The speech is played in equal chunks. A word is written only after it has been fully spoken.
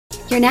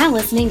You're now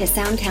listening to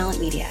Sound Talent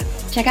Media.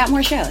 Check out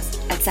more shows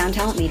at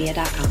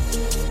soundtalentmedia.com.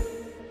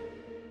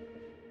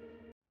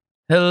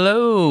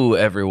 Hello,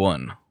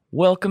 everyone.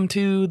 Welcome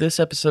to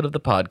this episode of the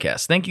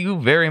podcast. Thank you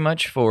very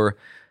much for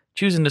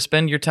choosing to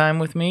spend your time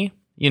with me.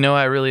 You know,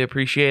 I really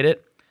appreciate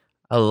it.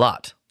 A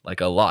lot. Like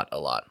a lot.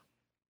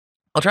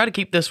 I'll try to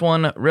keep this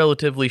one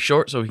relatively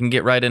short so we can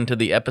get right into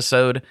the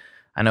episode.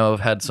 I know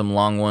I've had some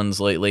long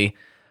ones lately.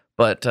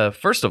 But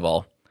first of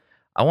all,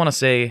 I want to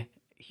say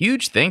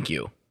huge thank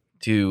you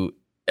to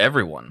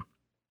everyone.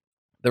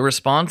 The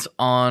response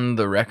on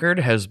the record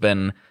has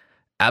been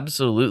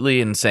absolutely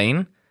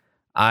insane.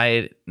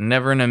 I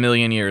never in a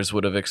million years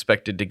would have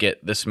expected to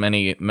get this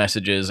many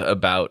messages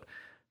about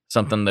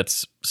something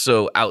that's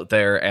so out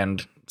there,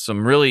 and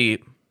some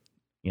really,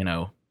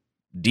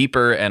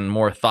 deeper and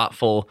more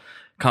thoughtful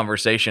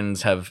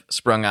conversations have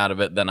sprung out of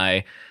it than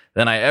I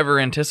ever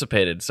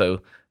anticipated.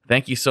 So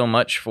thank you so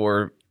much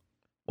for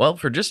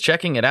just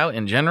checking it out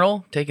in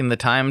general, taking the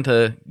time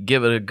to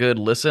give it a good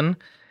listen.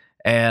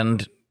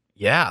 And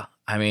yeah,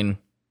 I mean,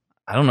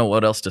 I don't know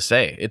what else to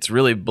say. It's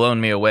really blown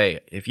me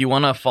away. If you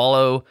want to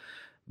follow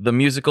the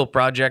musical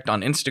project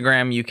on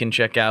Instagram, you can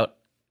check out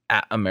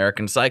at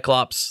American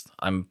Cyclops.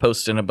 I'm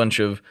posting a bunch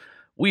of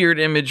weird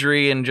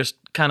imagery and just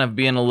kind of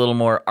being a little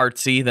more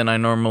artsy than I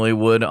normally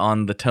would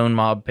on the Tone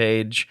Mob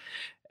page.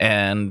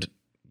 And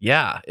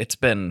yeah, it's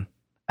been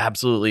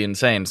absolutely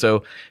insane.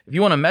 So if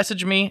you want to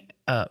message me,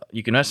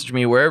 you can message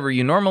me wherever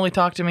you normally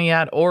talk to me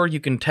at, or you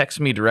can text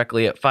me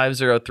directly at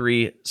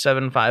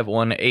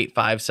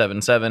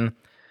 503-751-8577.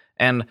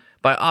 And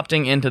by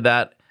opting into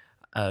that,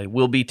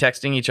 we'll be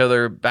texting each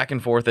other back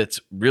and forth. It's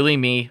really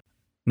me.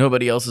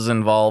 Nobody else is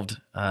involved.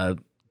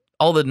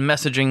 All the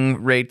messaging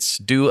rates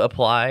do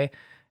apply,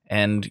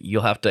 and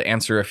you'll have to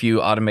answer a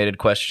few automated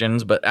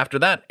questions. But after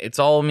that, it's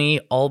all me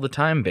all the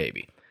time,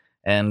 baby.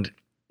 And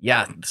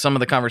yeah, some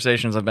of the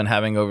conversations I've been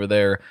having over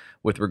there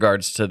with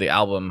regards to the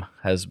album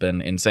has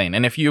been insane.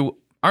 And if you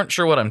aren't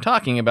sure what I'm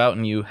talking about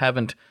and you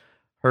haven't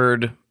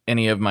heard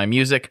any of my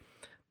music,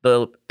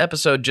 the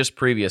episode just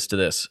previous to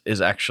this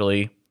is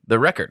actually the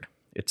record.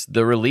 It's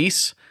the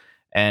release,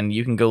 and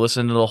you can go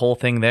listen to the whole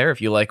thing there if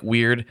you like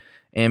weird,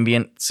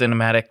 ambient,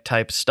 cinematic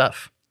type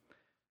stuff.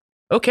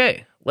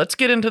 Okay, let's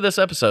get into this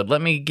episode.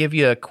 Let me give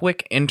you a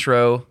quick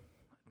intro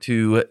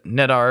to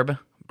Nedarb.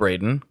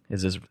 Braden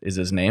is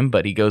his name,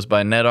 but he goes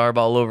by Nedarb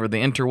all over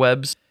the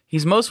interwebs.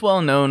 He's most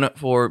well known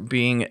for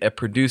being a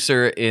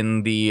producer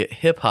in the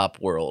hip-hop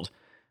world,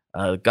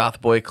 goth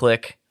boy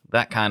clique,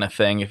 that kind of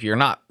thing. If you're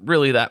not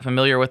really that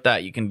familiar with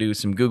that, you can do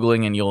some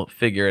Googling and you'll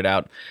figure it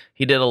out.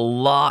 He did a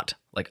lot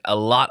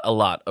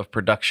of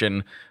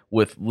production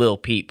with Lil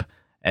Peep,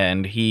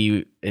 and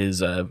he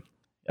is a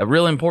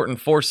real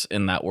important force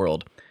in that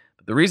world.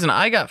 But the reason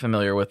I got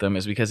familiar with him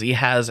is because he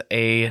has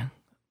I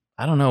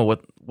don't know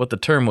what the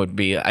term would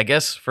be. I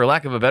guess, for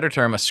lack of a better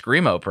term, a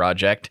screamo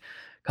project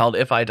called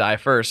If I Die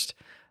First.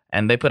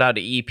 And they put out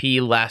an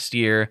EP last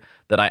year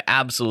that I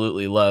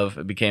absolutely love.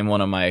 It became one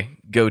of my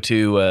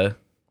go-to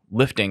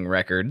lifting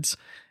records,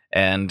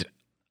 and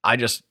I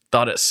just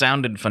thought it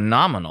sounded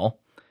phenomenal.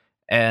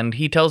 And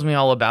he tells me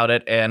all about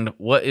it, and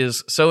what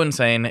is so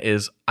insane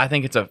is I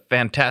think it's a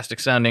fantastic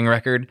sounding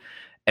record,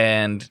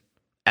 and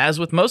as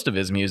with most of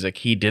his music,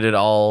 he did it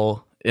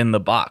all in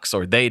the box,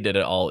 or they did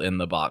it all in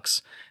the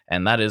box,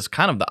 and that is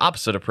kind of the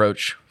opposite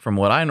approach from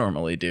what I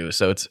normally do.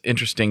 So it's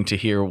interesting to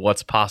hear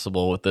what's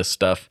possible with this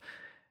stuff.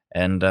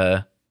 And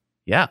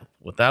yeah,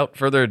 without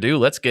further ado,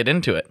 let's get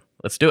into it.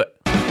 Let's do it.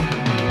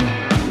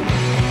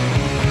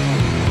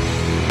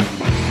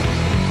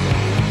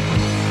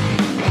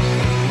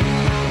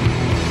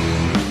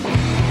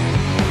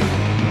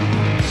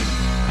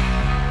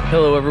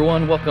 Hello,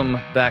 everyone. Welcome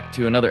back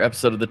to another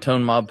episode of the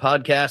Tone Mob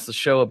Podcast, the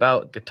show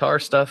about guitar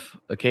stuff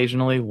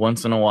occasionally,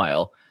 once in a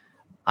while.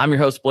 I'm your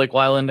host, Blake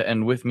Weiland,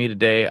 and with me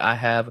today, I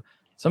have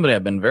somebody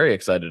I've been very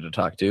excited to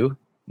talk to,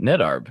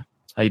 Nedarb.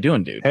 How you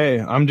doing, dude? Hey,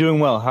 I'm doing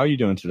well. How are you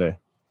doing today?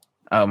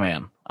 Oh,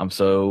 man. I'm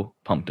so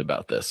pumped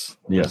about this.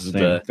 Yes,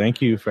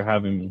 thank you for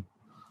having me.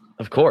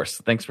 Of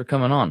course. Thanks for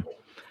coming on.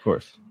 Of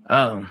course.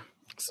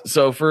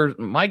 So for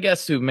my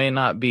guests who may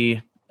not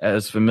be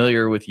as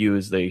familiar with you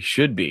as they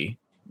should be,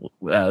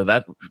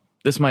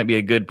 this might be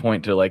a good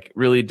point to like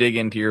really dig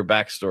into your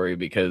backstory,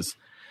 because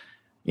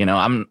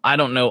I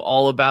don't know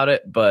all about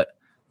it, but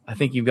I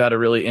think you've got a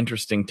really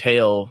interesting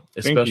tale,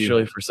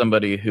 especially for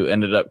somebody who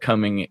ended up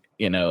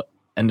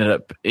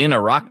in a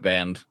rock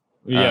band,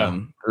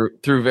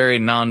 through very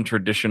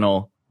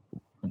non-traditional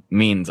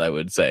means, I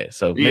would say.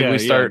 So maybe we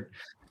start.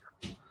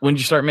 When did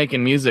you start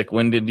making music?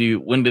 When did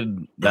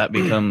that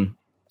become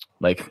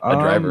like a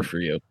driver for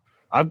you?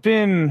 I've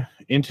been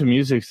into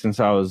music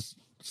since I was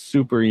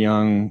super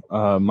young.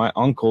 My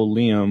uncle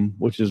Liam,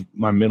 which is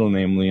my middle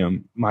name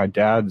Liam, my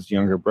dad's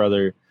younger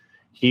brother,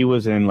 he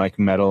was in like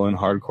metal and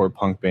hardcore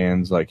punk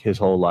bands like his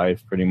whole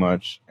life pretty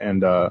much.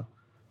 And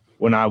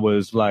when I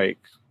was like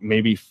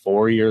maybe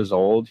 4 years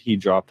old, he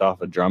dropped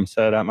off a drum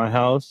set at my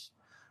house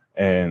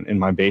and in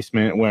my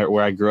basement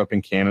where I grew up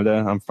in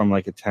Canada. I'm from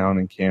like a town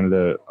in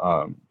Canada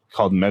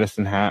called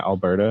Medicine Hat,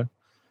 Alberta.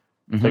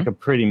 It's like a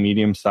pretty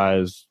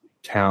medium-sized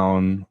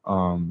town.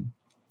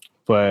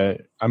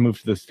 But I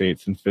moved to the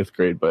States in 5th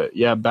grade. But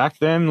yeah, back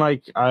then,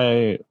 like,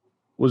 I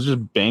was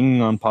just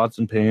banging on pots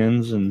and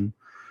pans, and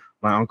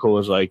my uncle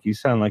was like, "You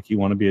sound like you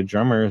want to be a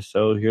drummer,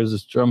 so here's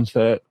this drum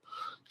set."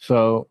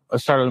 So I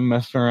started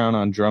messing around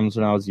on drums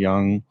when I was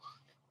young,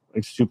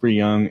 like super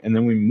young. And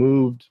then we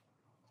moved,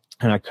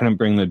 and I couldn't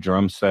bring the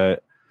drum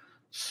set.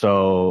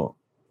 So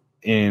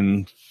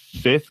in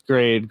 5th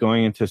grade,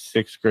 going into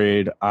 6th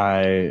grade,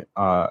 I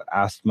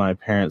asked my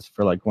parents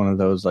for like one of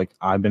those like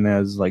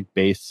Ibanez like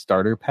bass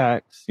starter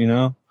packs, you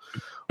know,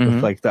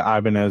 with like the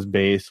Ibanez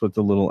bass with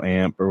the little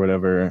amp or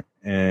whatever.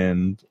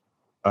 And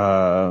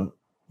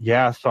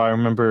yeah, so I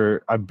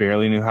remember I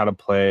barely knew how to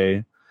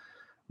play,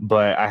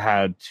 but I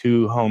had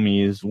 2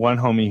 homies, one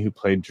homie who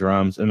played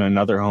drums and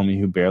another homie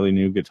who barely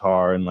knew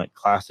guitar, and like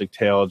Classic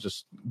Tail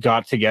just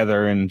got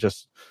together and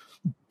just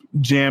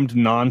jammed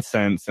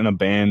nonsense in a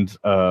band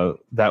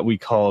that we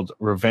called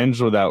Revenge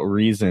Without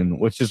Reason,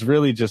 which is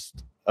really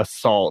just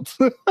assault.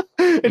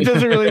 It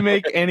doesn't really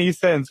make any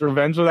sense.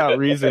 Revenge Without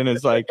Reason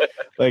is like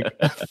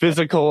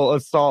physical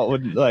assault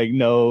with like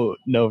no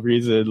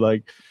reason,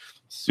 like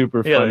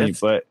super funny.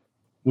 But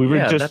we were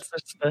that's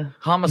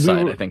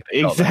homicide, I think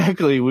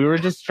exactly. We were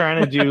just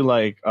trying to do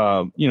like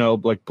you know,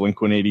 like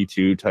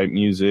Blink-182 type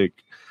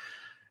music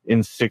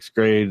in 6th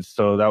grade.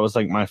 So that was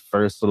like my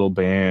first little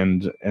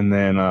band. And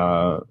then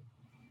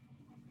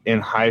in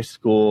high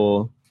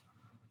school,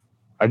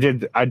 I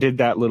did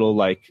that little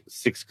like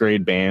 6th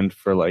grade band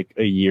for like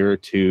a year or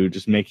two,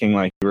 just making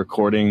like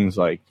recordings.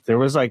 Like there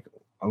was like,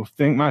 I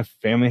think my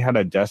family had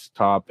a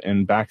desktop,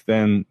 and back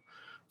then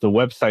the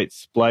website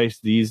Splice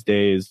these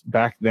days,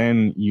 back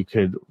then you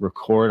could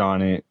record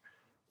on it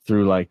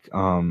through like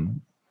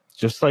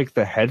just like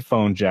the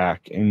headphone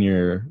jack in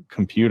your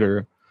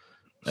computer.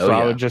 So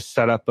I would just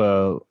set up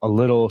a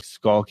little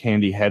Skull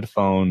Candy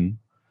headphone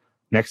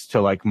next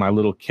to like my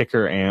little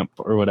kicker amp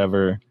or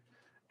whatever,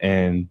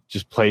 and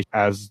just play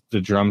as the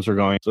drums were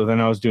going. So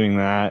then I was doing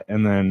that.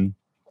 And then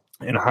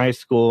in high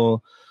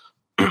school,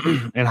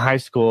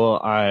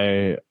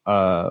 I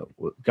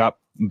got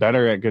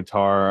better at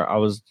guitar.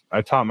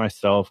 I taught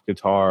myself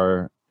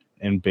guitar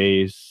and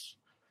bass,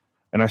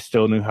 and I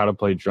still knew how to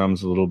play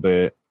drums a little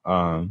bit.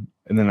 And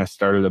then I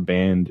started a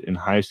band in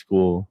high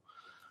school,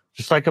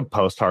 just like a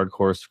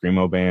post-hardcore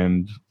screamo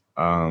band.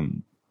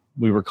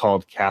 We were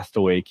called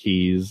Castaway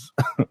Keys,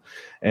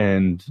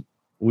 and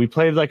we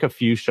played like a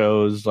few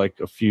shows, like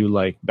a few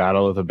like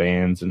Battle of the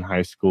Bands in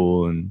high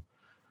school, and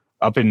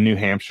up in New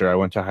Hampshire. I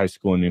went to high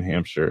school in New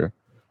Hampshire.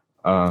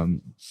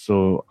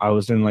 So I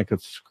was in like a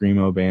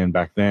screamo band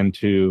back then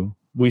too.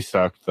 We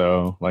sucked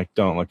though. Like,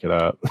 don't look it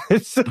up.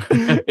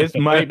 It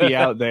might be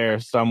out there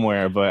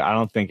somewhere, but I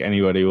don't think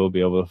anybody will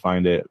be able to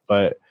find it.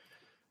 But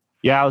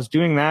yeah, I was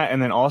doing that.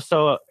 And then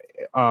also,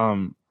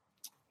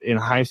 in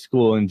high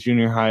school and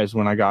junior high is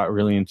when I got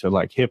really into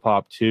like hip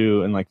hop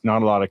too. And like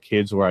not a lot of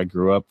kids where I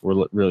grew up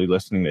were really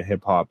listening to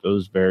hip hop. It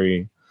was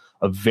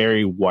a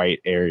very white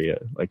area,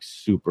 like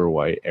super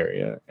white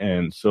area.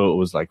 And so it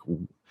was like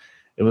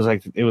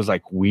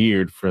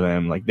weird for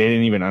them. Like they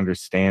didn't even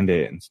understand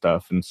it and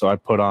stuff. And so I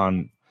put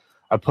a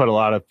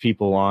lot of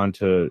people on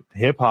to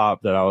hip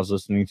hop that I was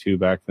listening to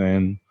back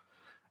then.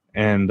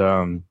 And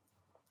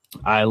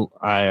I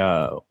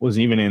was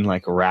even in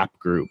like a rap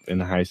group in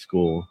high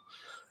school.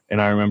 And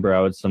I remember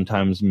I would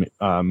sometimes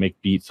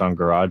make beats on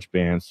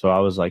GarageBand. So I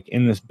was like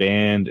in this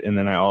band, and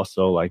then I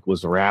also like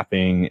was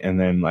rapping and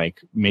then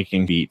like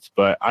making beats.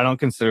 But I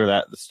don't consider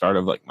that the start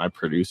of like my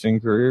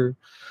producing career.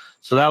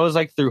 So that was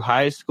like through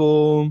high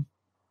school.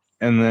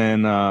 And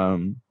then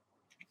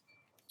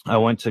I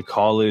went to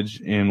college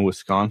in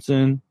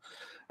Wisconsin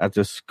at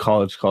this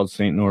college called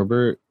St.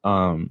 Norbert,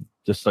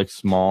 just like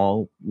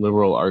small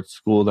liberal arts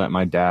school that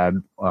my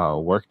dad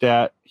worked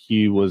at.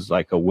 He was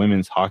like a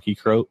women's hockey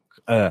coach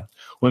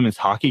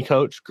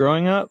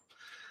growing up.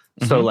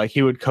 Mm-hmm. So like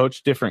he would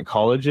coach different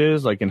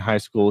colleges. Like in high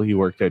school, he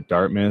worked at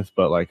Dartmouth,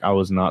 but like I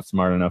was not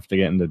smart enough to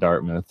get into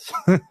Dartmouth.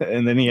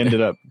 And then he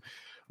ended up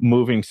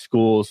moving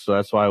schools. So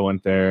that's why I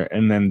went there.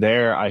 And then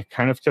there I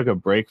kind of took a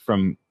break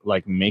from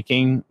like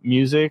making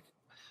music.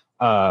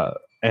 And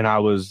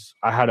I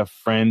had a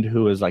friend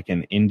who was like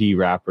an indie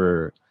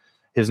rapper.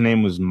 His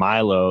name was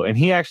Milo, and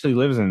he actually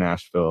lives in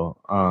Nashville.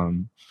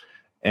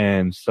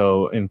 And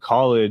so in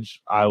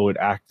college, I would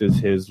act as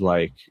his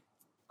like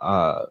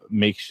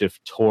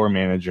makeshift tour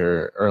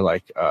manager or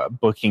like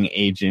booking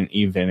agent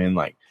even. And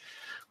like,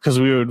 because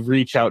we would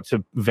reach out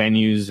to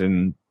venues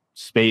and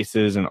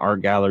spaces and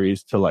art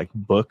galleries to like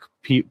book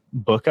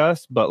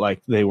us, but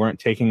like they weren't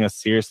taking us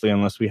seriously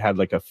unless we had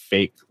like a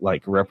fake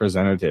like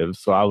representative.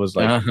 So I was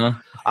like,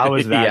 I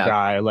was that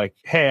guy, like,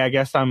 hey, I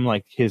guess I'm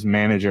like his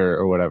manager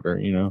or whatever,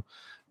 you know?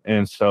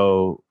 And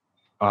so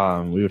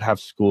we would have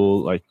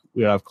school, like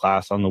we would have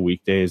class on the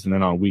weekdays, and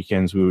then on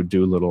weekends we would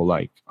do little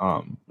like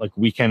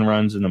weekend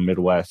runs in the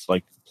Midwest,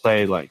 like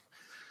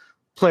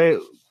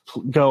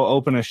go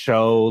open a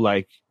show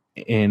like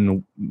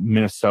in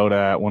Minnesota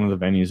at one of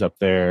the venues up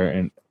there,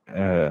 and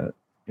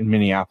in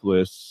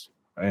Minneapolis,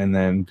 and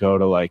then go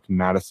to like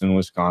Madison,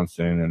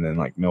 Wisconsin, and then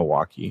like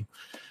Milwaukee.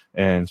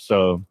 And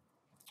so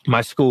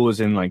my school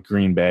was in like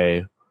Green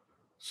Bay,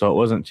 so it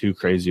wasn't too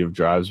crazy of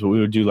drives, but we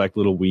would do like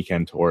little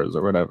weekend tours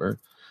or whatever.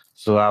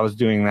 So I was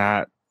doing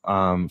that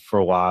for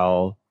a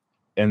while,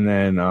 and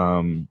then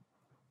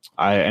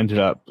I ended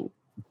up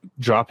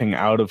dropping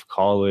out of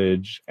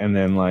college, and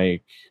then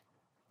like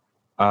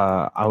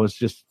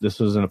this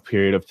was in a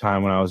period of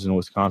time when I was in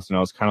Wisconsin. I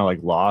was kind of like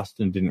lost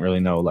and didn't really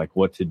know like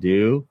what to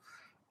do.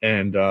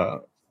 And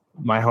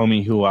my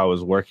homie who I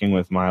was working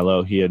with,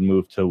 Milo, he had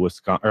moved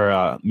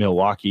to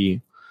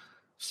Milwaukee.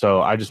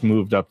 So I just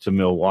moved up to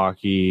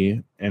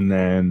Milwaukee, and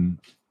then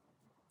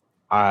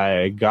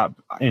I got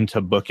into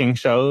booking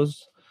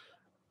shows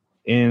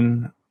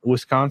in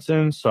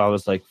Wisconsin. So I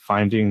was like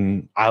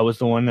I was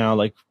the one now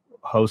like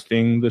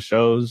hosting the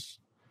shows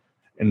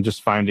and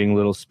just finding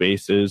little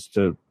spaces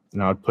to,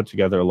 I'd put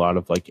together a lot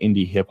of like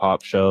indie hip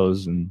hop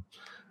shows, and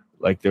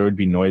like there would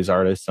be noise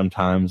artists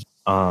sometimes.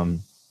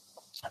 And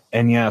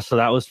yeah, so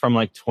that was from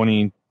like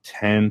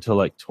 2010 to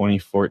like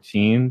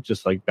 2014,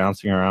 just like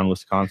bouncing around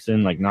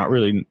Wisconsin, like not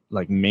really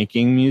like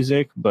making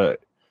music,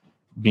 but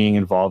being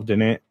involved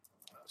in it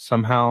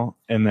somehow.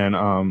 And then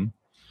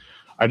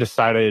I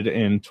decided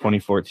in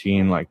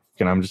 2014, like,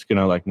 I'm just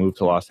gonna like move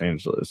to Los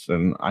Angeles,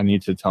 and I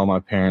need to tell my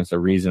parents a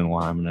reason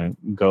why I'm gonna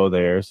go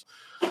there. So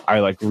I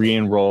like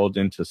re-enrolled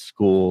into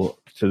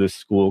this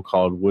school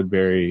called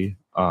Woodbury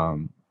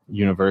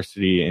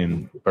University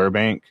in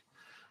Burbank.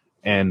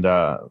 And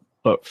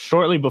but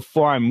shortly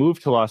before I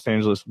moved to Los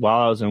Angeles,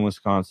 while I was in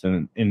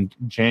Wisconsin in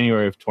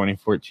January of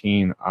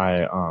 2014,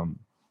 I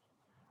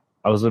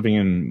was living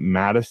in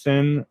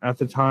Madison at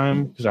the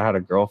time because I had a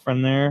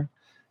girlfriend there.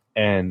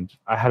 And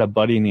I had a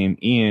buddy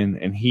named Ian,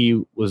 and he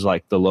was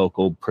like the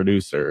local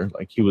producer.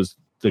 Like he was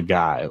the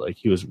guy. Like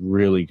he was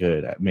really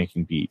good at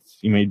making beats.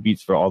 He made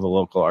beats for all the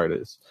local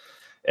artists.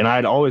 And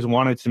I'd always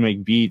wanted to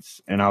make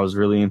beats, and I was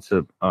really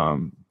into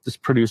this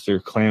producer,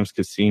 Clams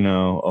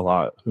Casino, a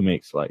lot, who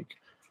makes like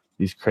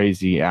these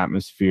crazy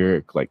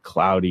atmospheric, like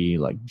cloudy,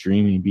 like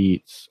dreamy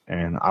beats.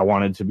 And I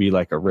wanted to be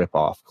like a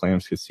ripoff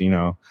Clams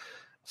Casino.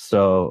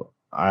 So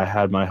I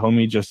had my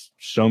homie just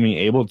show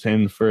me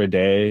Ableton for a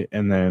day,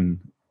 and then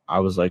I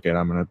was like,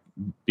 I'm going to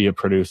be a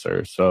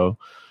producer. So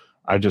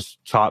I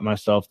just taught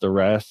myself the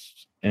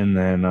rest. And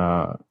then,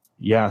 so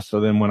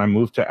then when I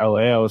moved to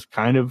LA, I was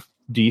kind of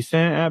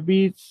decent at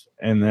beats.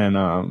 And then,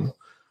 then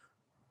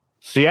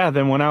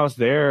when I was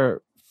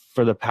there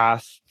for the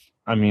past,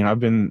 I've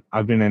been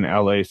in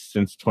LA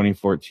since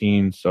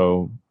 2014.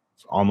 So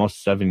it's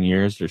almost 7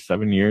 years.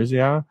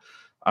 Yeah.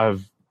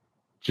 I've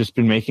just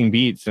been making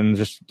beats and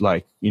just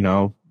like,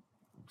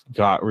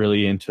 got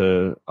really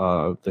into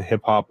the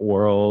hip hop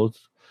world.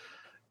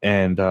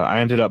 And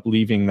I ended up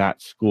leaving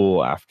that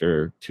school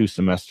after 2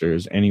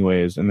 semesters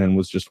anyways, and then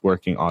was just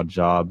working odd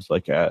jobs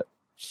like at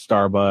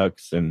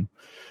Starbucks and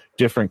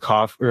different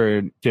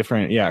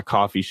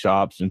coffee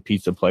shops and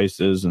pizza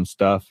places and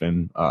stuff,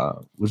 and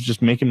was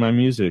just making my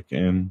music.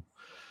 And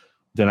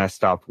then I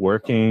stopped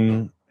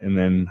working, and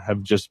then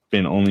have just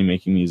been only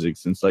making music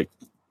since like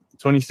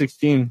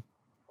 2016.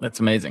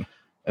 That's amazing.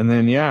 And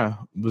then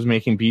was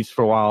making beats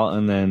for a while,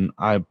 and then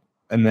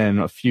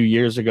a few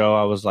years ago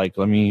I was like,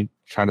 let me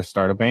try to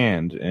start a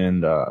band.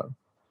 And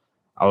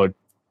I would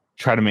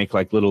try to make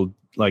like little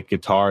like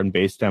guitar and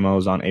bass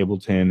demos on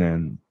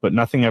Ableton, but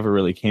nothing ever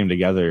really came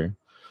together.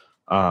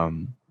 I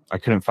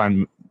couldn't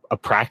find a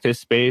practice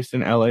space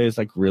in LA. Is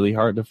like really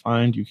hard to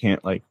find. You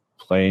can't like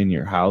play in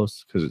your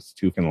house because it's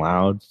too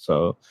loud.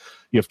 So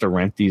you have to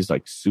rent these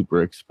like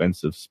super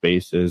expensive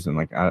spaces, and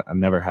like I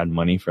never had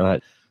money for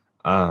that.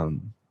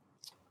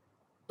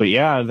 But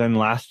yeah, then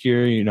last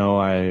year,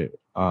 I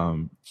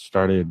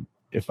started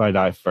If I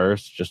Die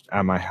First just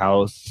at my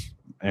house,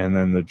 and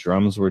then the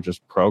drums were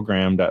just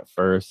programmed at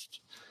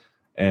first,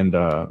 and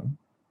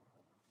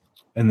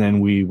then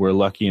we were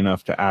lucky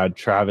enough to add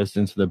Travis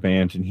into the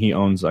band, and he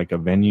owns like a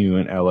venue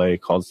in LA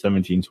called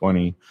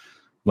 1720,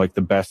 like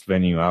the best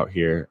venue out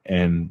here.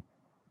 And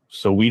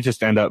so we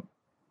just end up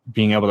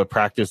being able to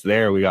practice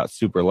there. We got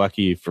super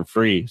lucky for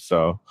free.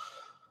 So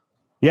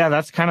yeah,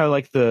 that's kind of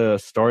like the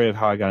story of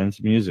how I got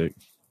into music.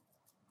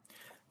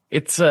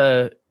 It's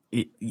I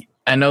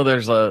know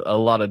there's a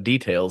lot of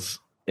details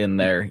in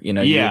there,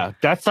 Yeah,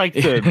 that's like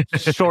the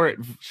short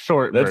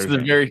that's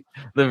version.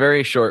 the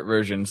very short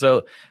version.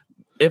 So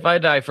If I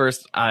Die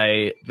First,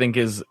 I think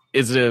is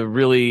a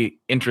really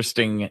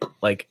interesting,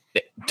 like,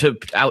 to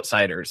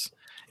outsiders.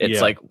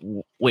 It's like,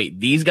 wait,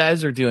 these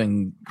guys are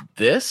doing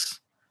this?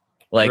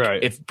 Like,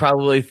 right. It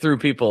probably threw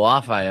people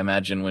off, I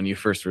imagine, when you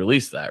first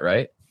released that,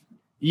 right?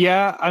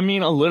 Yeah, a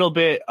little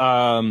bit,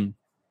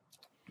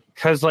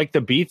 because like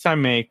the beats I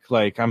make,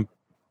 like I'm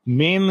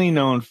mainly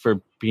known for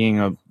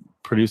being a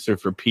producer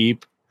for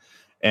Peep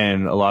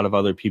and a lot of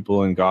other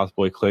people in Goth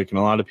Boy Click, and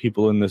a lot of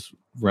people in this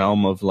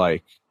realm of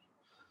like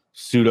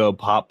pseudo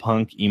pop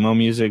punk emo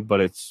music, but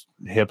it's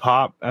hip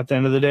hop at the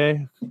end of the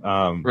day.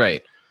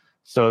 Right.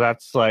 So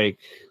that's like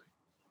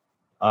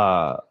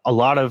a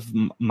lot of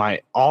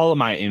all of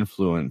my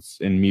influence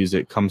in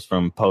music comes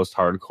from post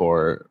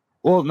hardcore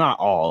well, not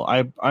all.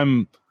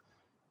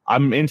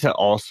 I'm into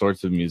all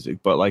sorts of music,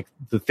 but like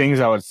the things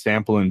I would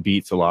sample in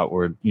beats a lot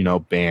were, you know,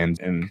 bands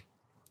and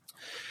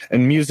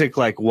music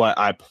like what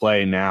I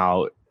play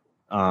now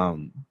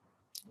um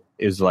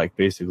is like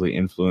basically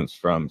influenced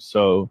from.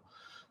 So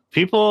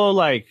people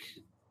like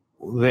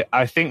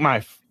I think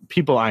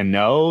people I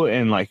know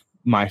and like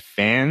my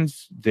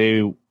fans,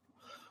 they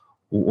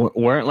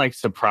weren't like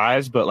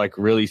surprised, but like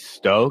really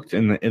stoked,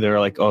 and they're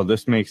like, "Oh,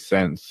 this makes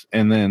sense."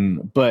 And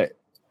then, but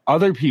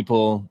other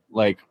people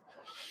like,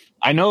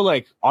 I know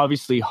like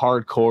obviously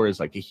hardcore is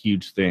like a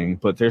huge thing,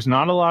 but there's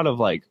not a lot of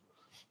like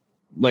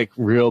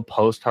real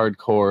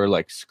post-hardcore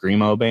like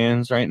screamo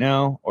bands right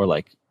now, or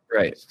like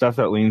Right. stuff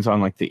that leans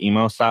on like the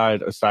emo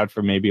side, aside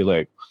from maybe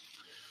like,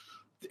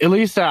 at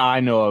least that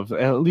I know of,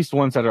 at least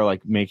ones that are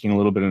like making a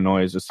little bit of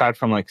noise, aside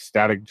from like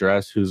Static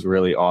Dress, who's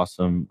really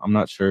awesome. I'm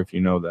not sure if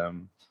you know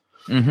them.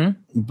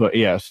 But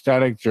yeah,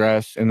 Static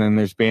Dress. And then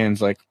there's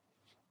bands like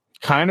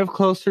kind of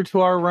closer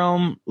to our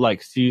realm,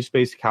 like See You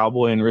Space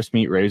Cowboy and Wrist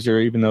Meat Razor,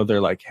 even though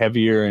they're like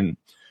heavier and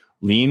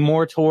lean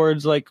more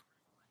towards like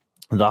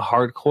the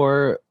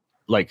hardcore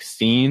like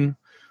scene,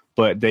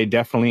 but they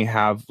definitely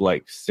have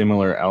like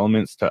similar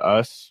elements to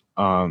us.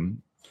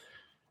 And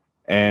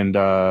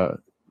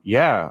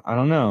yeah, I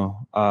don't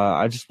know.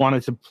 I just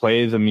wanted to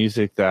play the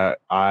music that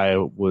I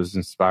was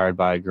inspired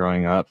by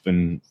growing up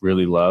and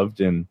really loved,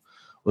 and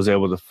was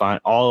able to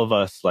find all of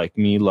us, like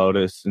me,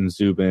 Lotus, and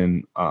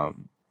Zubin.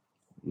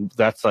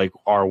 That's like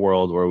our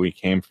world where we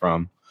came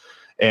from.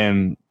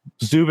 And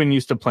Zubin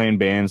used to play in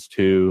bands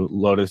too.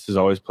 Lotus has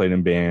always played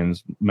in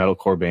bands,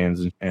 metalcore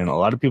bands. And a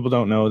lot of people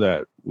don't know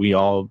that we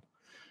all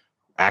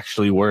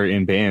actually were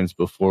in bands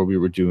before we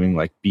were doing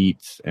like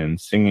beats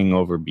and singing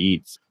over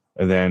beats.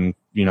 And then,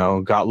 you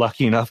know, got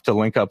lucky enough to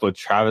link up with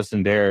Travis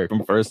and Derek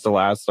from First to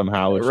Last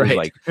somehow, which was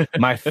like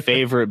my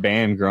favorite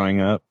band growing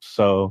up.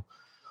 So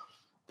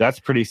that's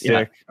pretty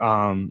sick.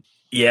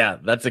 Yeah,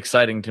 that's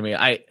exciting to me.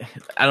 I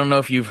don't know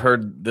if you've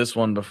heard this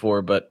one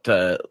before, but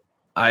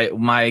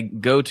my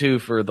go-to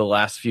for the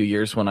last few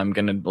years when I'm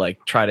gonna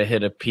like try to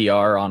hit a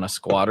PR on a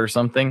squat or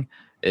something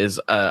is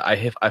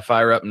I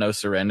fire up No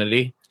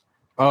Serenity.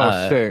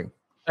 Sick.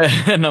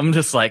 And I'm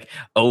just like,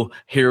 oh,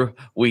 here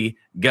we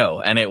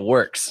go, and it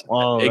works.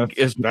 Oh,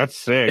 that's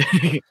sick.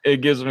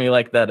 It gives me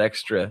like that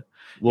extra.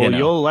 Well,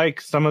 you'll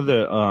like some of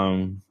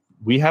the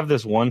we have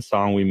this one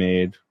song we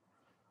made,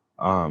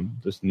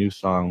 this new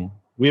song.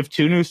 We have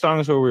two new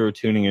songs where we were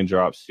tuning in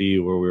Drop C,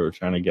 where we were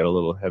trying to get a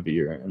little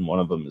heavier, and one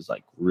of them is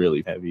like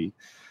really heavy.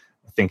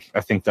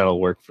 I think that'll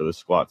work for the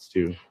squats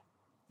too.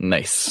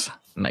 Nice.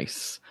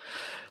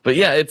 But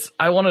yeah,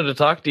 I wanted to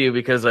talk to you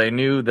because I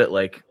knew that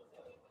like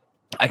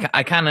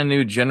I kind of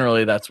knew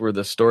generally that's where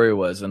the story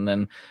was. And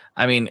then,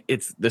 I mean,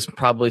 this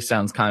probably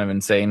sounds kind of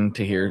insane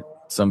to hear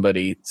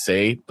somebody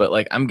say, but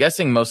like, I'm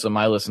guessing most of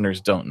my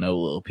listeners don't know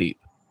Lil Peep.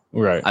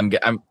 Right.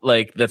 I'm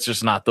like, that's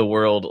just not the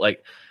world.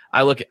 Like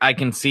I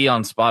can see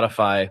on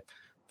Spotify,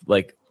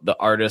 like the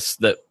artists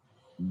that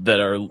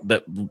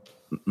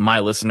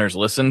my listeners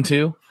listen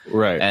to.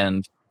 Right.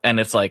 And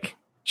it's like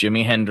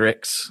Jimi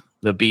Hendrix,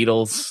 the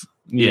Beatles,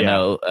 you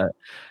know,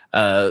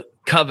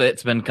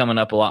 Covet's been coming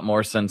up a lot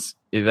more since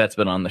Yvette's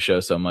been on the show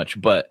so much,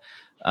 but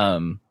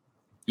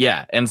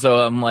yeah. And so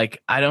I'm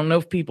like, I don't know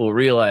if people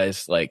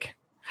realize like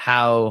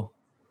how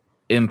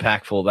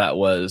impactful that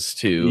was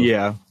to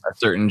a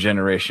certain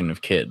generation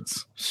of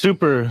kids.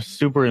 Super,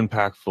 super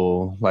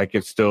impactful. Like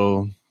it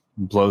still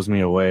blows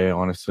me away,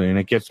 honestly. And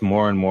it gets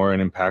more and more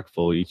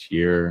impactful each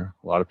year.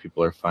 A lot of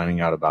people are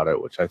finding out about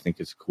it, which I think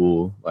is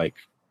cool. Like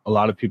a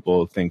lot of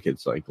people think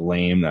it's like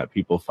lame that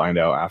people find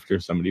out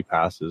after somebody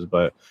passes,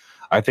 but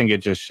I think it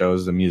just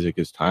shows the music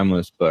is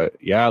timeless. But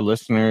yeah,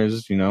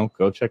 listeners, you know,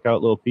 go check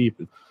out Lil Peep.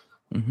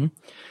 Mm-hmm.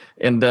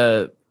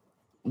 And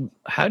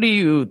how do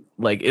you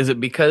like? Is it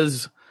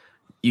because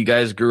you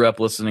guys grew up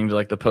listening to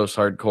like the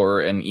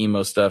post-hardcore and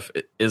emo stuff?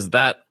 Is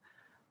that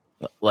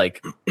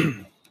like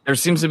there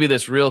seems to be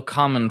this real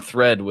common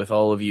thread with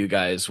all of you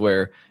guys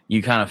where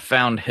you kind of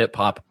found hip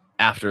hop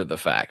after the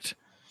fact?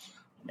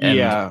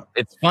 And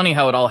it's funny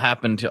how it all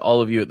happened to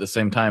all of you at the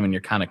same time, and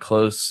you're kind of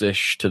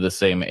close-ish to the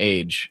same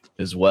age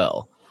as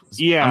well.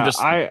 Yeah, I'm just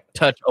a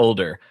touch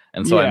older,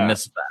 and so I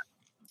missed that.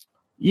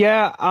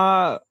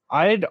 Yeah,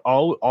 I'd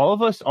all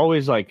of us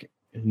always like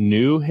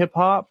knew hip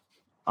hop.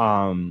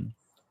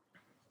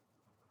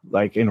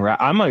 Like in rap,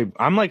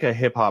 I'm like a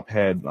hip hop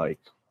head. Like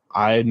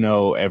I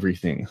know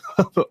everything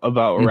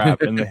about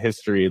rap and the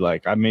history.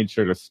 Like I made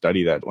sure to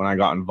study that when I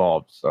got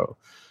involved, so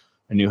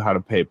I knew how to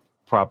pay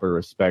proper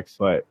respects.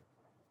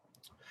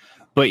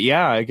 But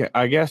yeah,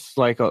 I guess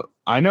like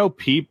I know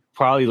Pete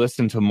probably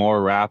listened to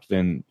more rap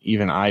than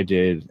even I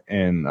did,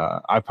 and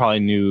I probably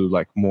knew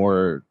like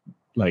more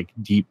like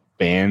deep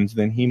bands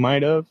than he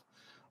might have.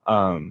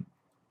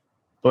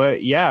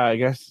 But yeah, I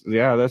guess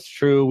that's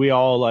true. We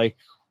all like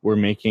were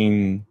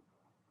making,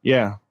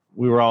 we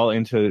were all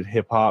into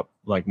hip hop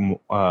like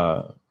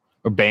or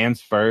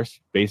bands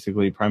first,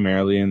 basically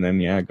primarily, and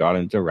then got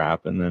into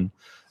rap, and then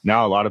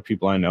now a lot of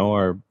people I know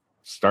are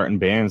starting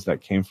bands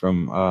that came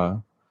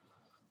from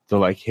the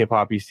like hip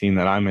hoppy scene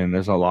that I'm in,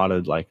 there's a lot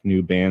of like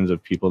new bands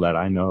of people that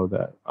I know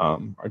that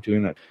are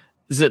doing that.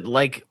 Is it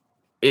like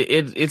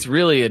it's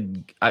really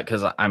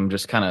because I'm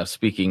just kind of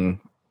speaking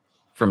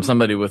from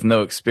somebody with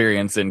no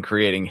experience in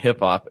creating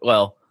hip hop.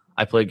 Well,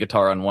 I played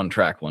guitar on one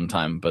track one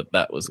time, but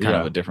that was kind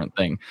of a different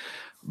thing.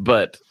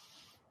 But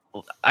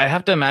I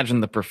have to imagine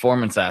the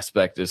performance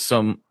aspect is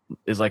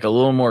like a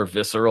little more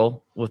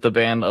visceral with the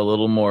band, a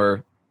little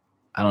more,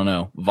 I don't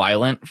know,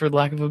 violent, for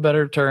lack of a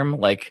better term.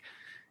 Like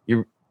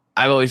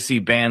I always see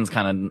bands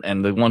kind of,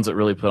 and the ones that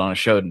really put on a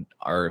show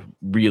are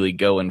really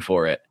going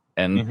for it.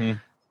 And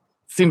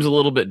seems a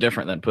little bit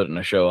different than putting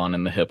a show on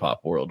in the hip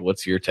hop world.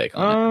 What's your take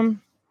on it?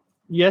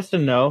 Yes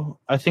and no.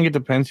 I think it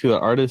depends who the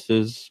artist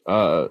is.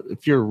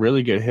 If you're a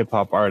really good hip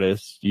hop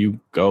artist, you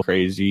go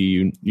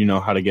crazy. You know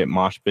how to get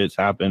mosh pits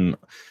happen.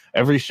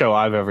 Every show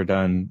I've ever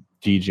done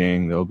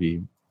DJing, there'll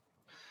be,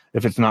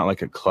 if it's not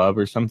like a club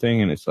or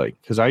something, and it's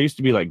like, because I used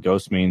to be like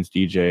Ghostmane's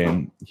DJ,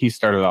 and he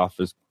started off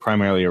as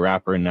primarily a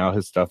rapper, and now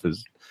his stuff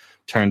is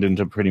turned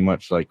into pretty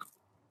much like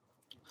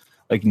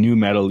new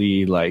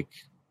metal-y,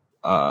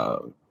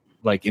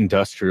 like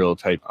industrial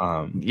type.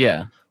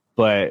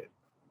 But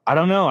I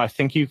don't know. I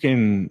think you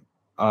can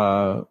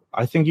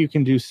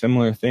do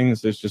similar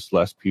things. There's just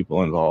less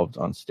people involved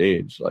on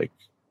stage. Like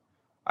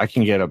I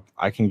can get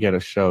a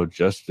show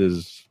just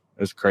as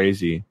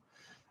crazy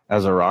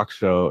as a rock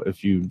show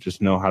if you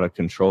just know how to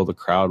control the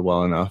crowd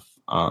well enough.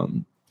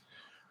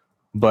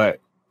 But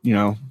you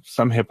know,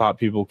 some hip hop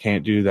people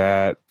can't do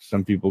that.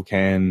 Some people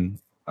can.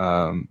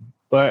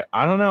 But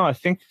I don't know. I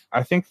think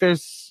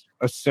there's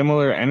a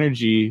similar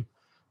energy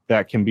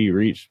that can be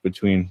reached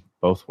between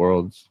both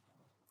worlds.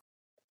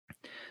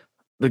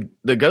 The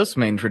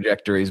Ghostmane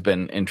trajectory has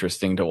been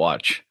interesting to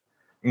watch.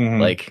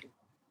 Like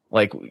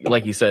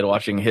you said,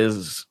 watching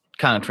his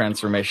kind of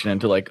transformation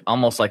into like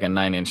almost like a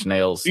Nine Inch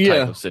Nails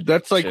type of situation.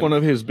 That's like one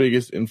of his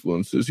biggest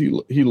influences.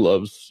 He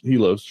loves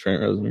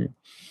Trent Reznor.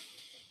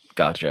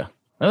 Gotcha.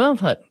 Well,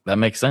 that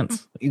makes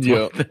sense.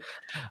 Yeah.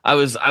 I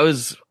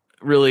was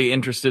really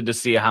interested to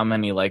see how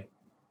many like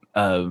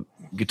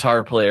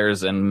guitar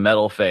players and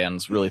metal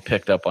fans really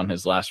picked up on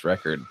his last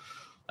record.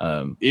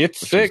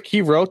 It's sick.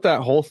 He wrote that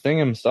whole thing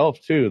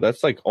himself too.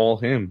 That's like all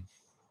him.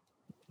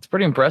 It's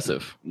pretty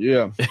impressive.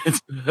 Yeah.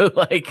 It's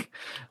like,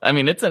 I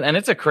mean, it's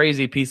a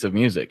crazy piece of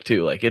music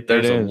too. Like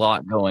there's a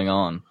lot going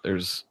on.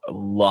 There's a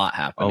lot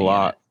happening. A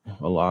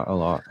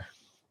lot.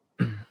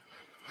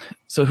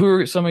 So who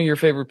are some of your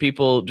favorite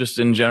people just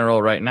in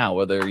general right now,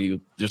 whether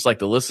you just like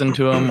to listen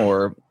to them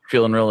or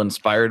feeling real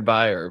inspired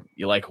by, or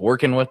you like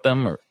working with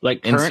them, or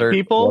like current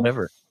people,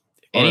 whatever,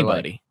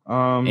 anybody,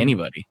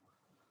 anybody.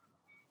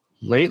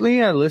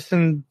 Lately I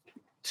listened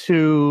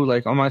to,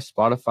 like, on my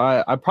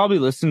Spotify, I probably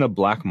listen to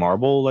Black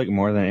Marble like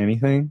more than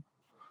anything.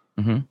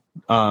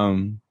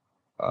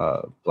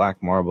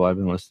 Black Marble I've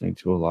been listening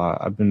to a lot.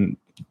 I've been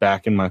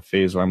back in my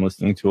phase where I'm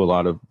listening to a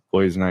lot of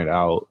Boys Night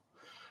Out.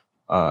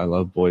 I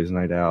love Boys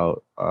Night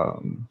Out.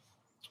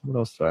 What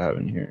else do I have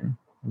in here?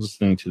 I'm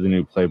listening to the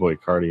new Playboi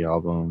Carti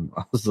album.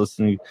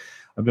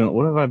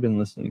 What have I been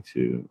listening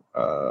to?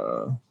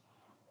 I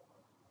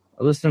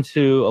listened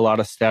to a lot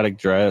of Static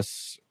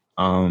Dress.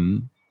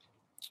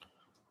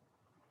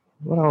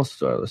 What else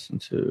do I listen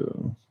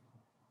to?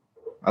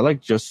 I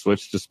just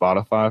switched to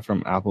Spotify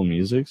from Apple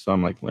Music, so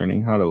I'm like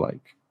learning how to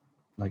like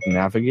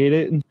navigate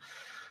it.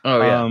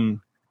 Oh yeah.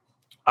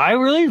 I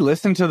really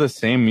listen to the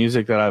same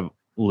music that I've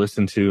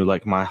listened to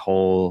like my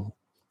whole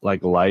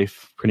like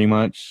life pretty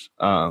much.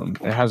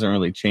 It hasn't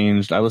really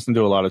changed. I listen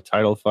to a lot of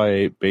Title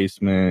Fight,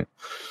 Basement,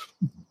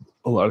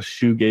 a lot of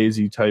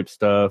shoegazy type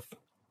stuff.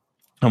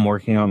 I'm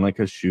working on like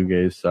a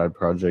shoegaze side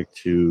project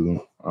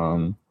too.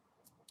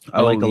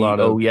 I like a lot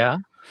of. Oh yeah.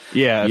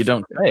 Yeah, you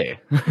don't say.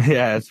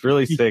 Yeah, it's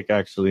really sick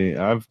actually.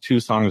 I have 2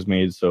 songs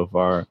made so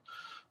far.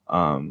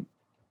 And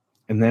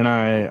then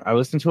I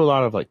listen to a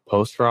lot of like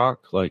post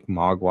rock, like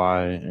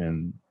Mogwai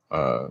and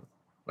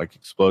like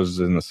Explosions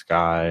in the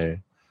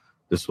Sky,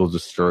 This Will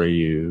Destroy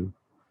You.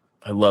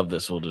 I love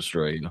This Will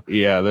Destroy You.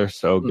 Yeah, they're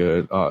so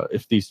good.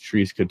 If These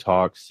Trees Could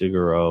Talk,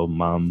 Figaro,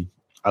 Mum.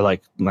 I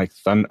like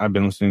I've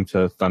been listening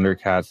to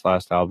Thundercat's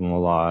last album a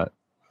lot.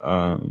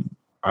 I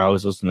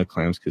always listen to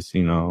Clams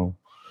Casino.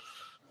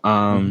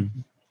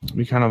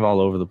 We kind of all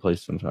over the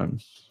place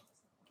sometimes.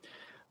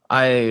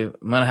 I'm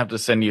gonna have to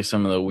send you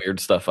some of the weird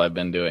stuff I've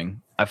been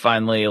doing. I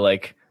finally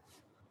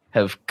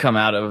have come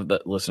out of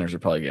the listeners are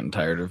probably getting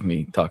tired of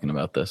me talking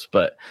about this,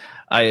 but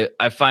I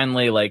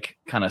finally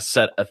kind of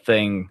set a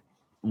thing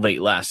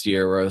late last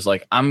year where I was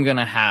like, I'm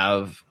gonna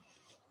have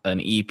an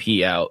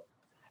EP out,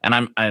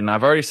 and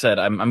I've already said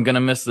I'm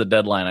gonna miss the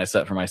deadline I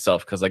set for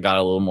myself because I got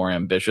a little more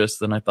ambitious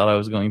than I thought I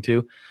was going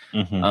to.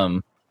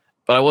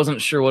 But I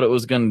wasn't sure what it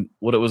was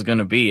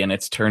gonna be, and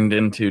it's turned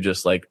into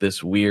just like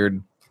this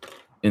weird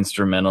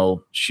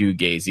instrumental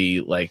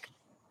shoegazy like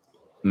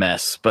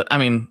mess. But I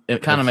mean,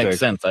 it kind of makes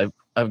sense.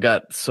 I've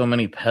got so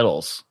many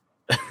pedals.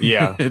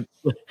 Yeah.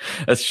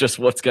 That's just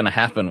what's gonna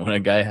happen when a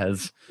guy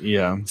has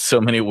so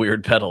many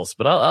weird pedals.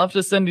 But I'll have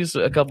to send you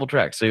a couple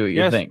tracks, see what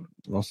you think.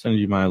 I'll send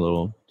you my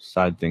little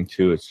side thing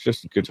too. It's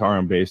just guitar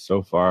and bass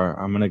so far.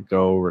 I'm gonna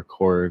go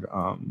record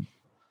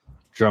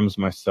drums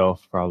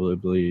myself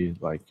probably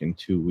like in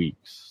 2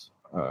 weeks.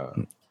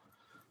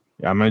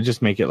 Yeah, I'm gonna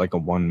just make it like a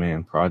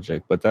one-man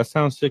project, but that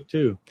sounds sick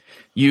too.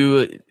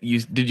 You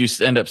did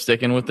you end up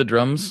sticking with the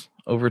drums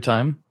over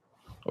time,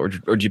 or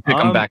did you pick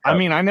them back up? I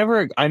mean, I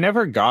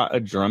never got a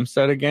drum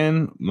set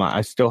again.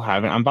 I still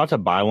haven't. I'm about to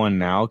buy one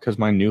now because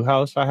my new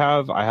house I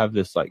have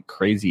this like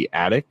crazy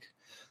attic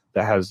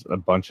that has a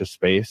bunch of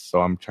space,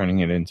 so I'm turning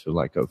it into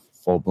like a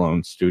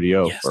full-blown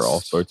studio for all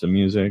sorts of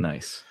music.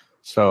 Nice.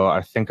 So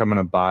I think I'm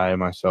gonna buy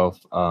myself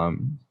a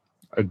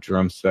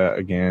drum set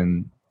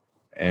again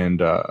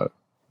and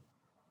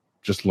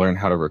just learn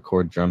how to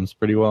record drums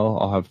pretty well.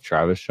 I'll have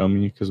Travis show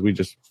me because we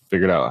just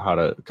figured out how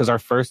to, because our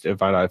first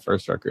If I Die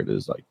First record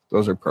is like,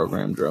 those are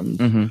programmed drums.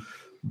 Mm-hmm.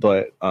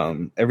 But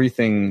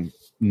everything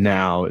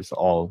now is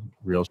all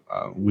real.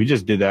 We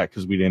just did that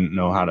because we didn't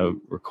know how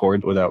to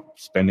record without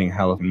spending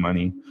hell of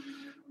money.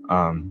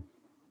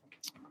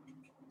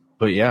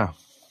 But yeah,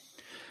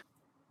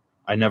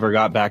 I never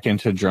got back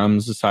into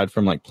drums aside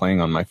from like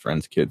playing on my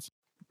friends' kids.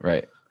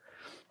 Right.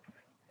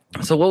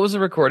 So what was the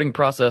recording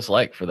process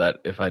like for that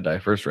If I Die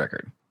First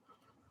record?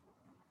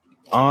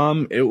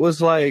 It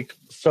was like,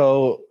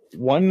 so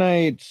one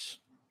night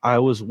I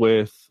was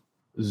with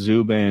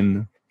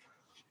Zubin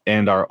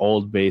and our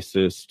old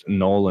bassist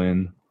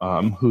Nolan,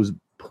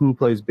 who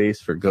plays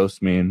bass for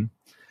Ghostman.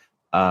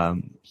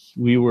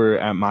 We were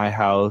at my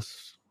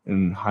house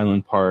in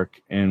Highland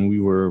Park, and we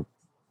were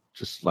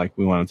just like,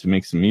 we wanted to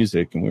make some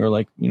music, and we were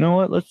like, you know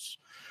what, let's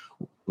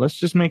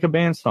just make a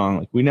band song.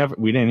 Like we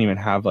didn't even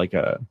have like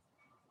a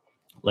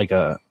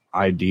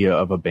idea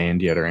of a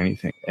band yet or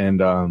anything.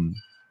 And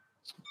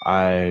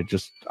I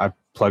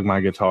plugged my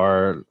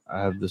guitar.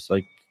 I have this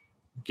like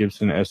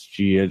Gibson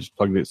SG. I just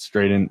plugged it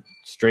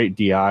straight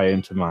DI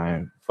into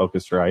my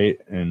Focusrite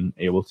and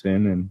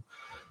Ableton, and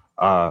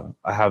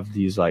I have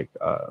these like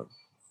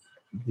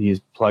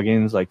these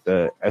plugins like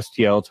the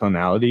STL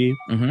tonality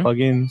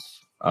plugins,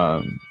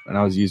 and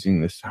I was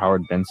using this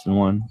Howard Benson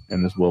one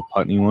and this Will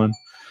Putney one,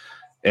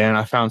 and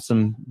I found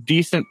some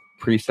decent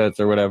presets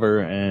or whatever,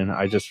 and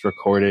I just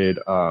recorded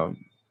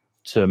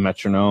to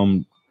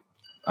metronome.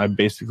 I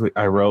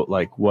wrote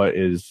like what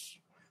is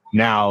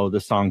now the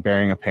song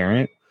Bearing a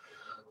Parent,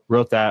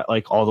 wrote that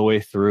like all the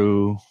way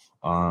through.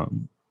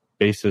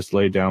 Bassist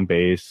laid down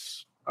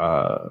bass,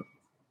 and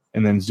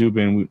then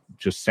Zubin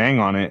just sang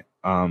on it,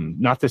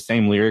 not the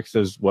same lyrics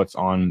as what's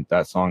on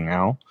that song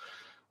now,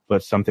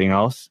 but something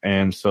else.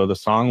 And so the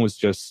song was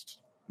just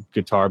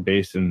guitar,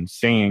 bass, and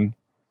singing.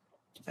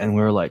 And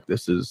we were like,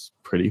 this is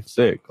pretty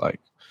sick.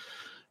 Like,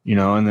 you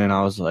know, and then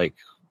I was like,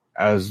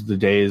 as the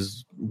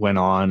days went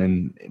on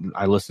and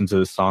I listened to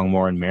the song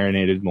more and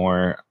marinated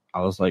more,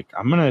 I was like,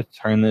 I'm going to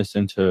turn this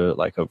into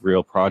like a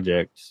real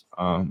project.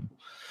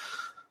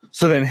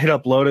 So then hit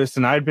up Lotus,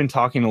 and I'd been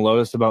talking to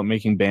Lotus about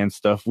making band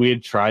stuff. We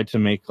had tried to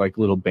make like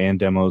little band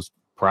demos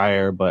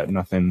prior, but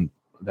nothing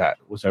that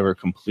was ever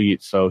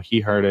complete. So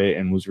he heard it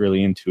and was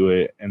really into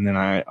it. And then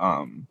I've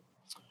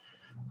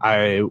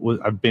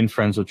been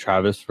friends with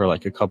Travis for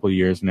like a couple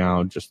years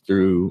now, just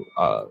through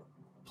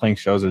playing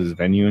shows at his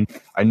venue, and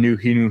I knew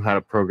he knew how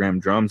to program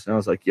drums, and I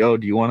was like, yo,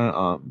 do you want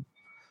to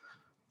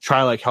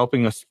try like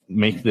helping us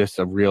make this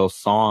a real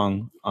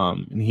song?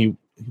 And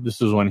this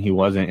was when he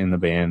wasn't in the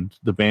band.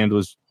 The band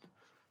was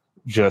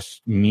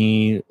just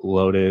me,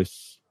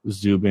 Lotus,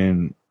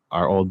 Zubin,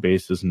 our old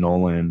bassist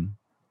Nolan,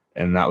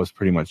 and that was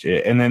pretty much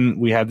it. And then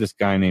we had this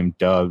guy named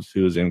Dubs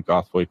who was in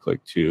Gothboy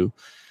Click too,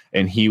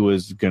 and he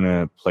was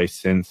gonna play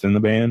synth in the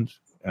band,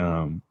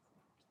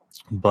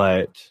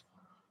 but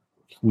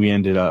we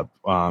ended up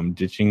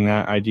ditching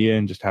that idea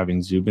and just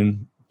having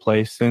Zubin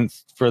play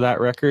synth for that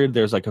record.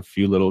 There's like a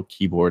few little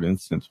keyboard and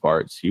synth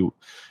parts. He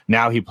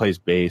plays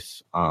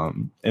bass,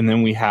 and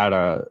then we had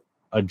a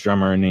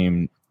drummer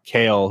named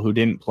Kale who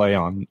didn't play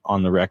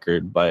on the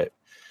record, but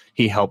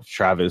he helped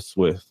Travis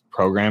with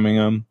programming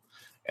them,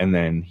 and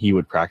then he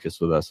would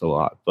practice with us a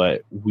lot.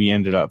 But we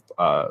ended up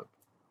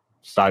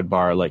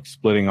sidebar like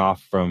splitting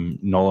off from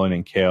Nolan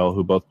and Kale,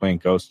 who both play in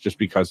Ghost, just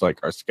because like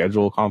our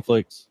schedule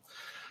conflicts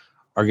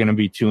are going to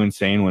be too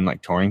insane when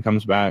like touring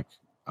comes back,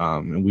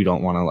 and we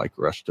don't want to like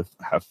rush to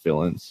have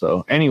fill-ins.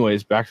 So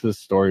anyways, back to the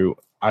story.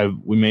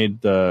 We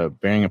made the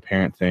Bearing a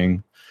Parent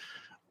thing,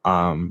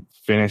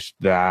 finished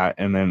that,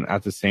 and then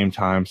at the same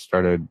time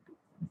started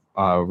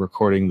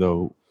recording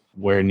the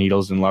Where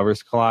Needles and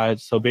Lovers Collide.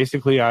 So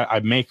basically I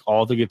make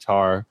all the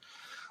guitar,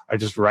 I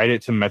just write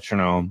it to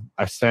metronome,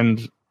 I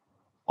send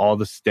all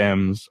the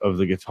stems of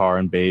the guitar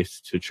and bass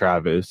to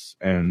Travis,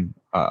 and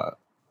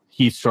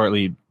he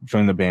shortly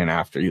joined the band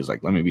after. He was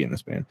like, let me be in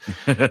this band.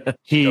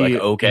 He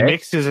like, okay.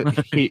 Mixes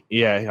it.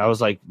 Yeah, I was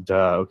like,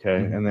 duh, okay.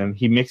 And then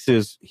he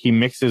mixes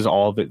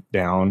all of it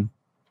down,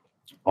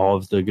 all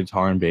of the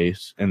guitar and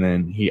bass, and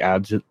then he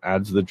adds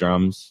the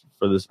drums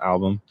for this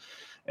album,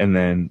 and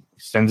then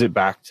sends it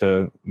back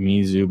to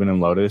me, Zubin, and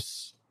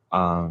Lotus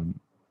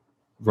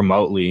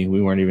remotely.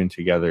 We weren't even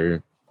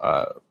together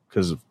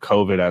because of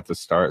COVID at the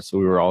start. So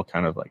we were all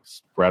kind of like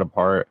spread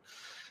apart.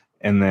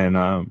 And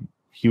then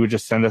he would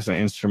just send us an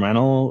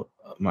instrumental.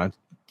 My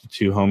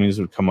two homies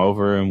would come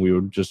over and we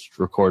would just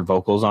record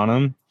vocals on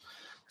them,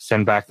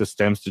 send back the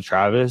stems to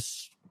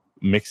Travis,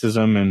 mixes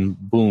them, and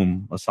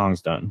boom, a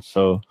song's done.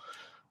 So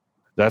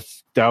that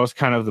was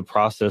kind of the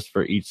process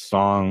for each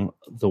song.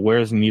 The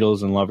Where's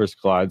Needles and Lovers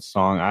Collide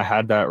song, I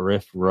had that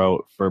riff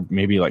wrote for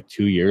maybe like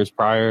 2 years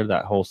prior,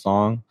 that whole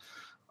song.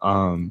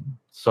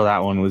 So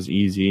that one was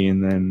easy.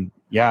 And then,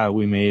 yeah,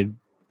 we made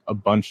a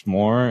bunch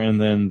more.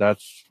 And then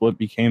that's what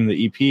became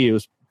the EP. It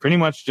was pretty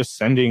much just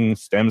sending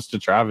stems to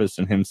Travis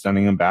and him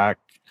sending them back.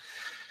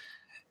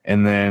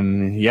 And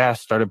then, yeah,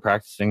 started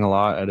practicing a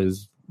lot at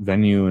his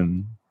venue.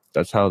 And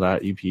that's how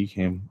that EP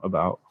came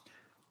about.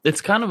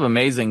 It's kind of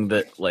amazing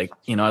that, like,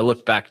 you know, I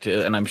look back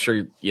to, and I'm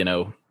sure, you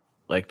know,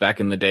 like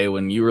back in the day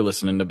when you were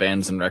listening to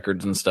bands and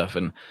records and stuff,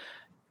 and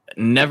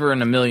never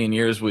in a million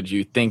years would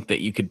you think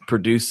that you could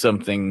produce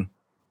something,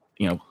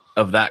 you know,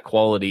 of that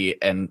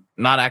quality and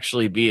not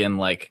actually be in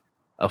like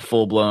a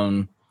full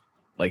blown,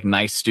 like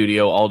nice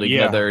studio all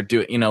together. Yeah.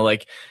 Do it, you know,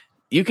 like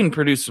you can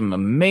produce some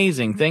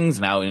amazing things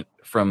now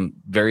from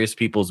various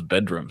people's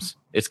bedrooms.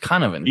 It's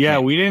kind of insane. Yeah,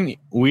 we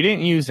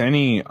didn't use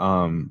any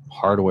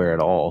hardware at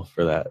all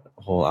for that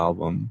whole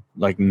album.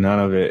 Like none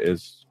of it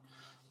is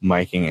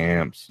miking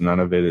amps, none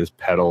of it is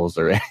pedals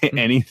or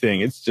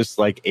anything. It's just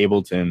like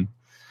Ableton.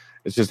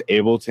 It's just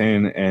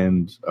Ableton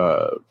and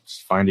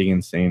just finding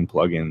insane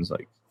plugins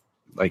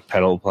like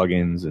pedal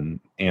plugins and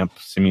amp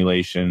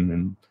simulation,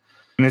 and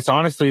it's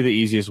honestly the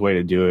easiest way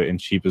to do it and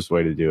cheapest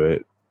way to do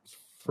it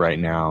right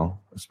now,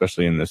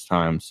 especially in this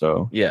time.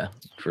 So yeah,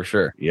 for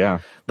sure. Yeah,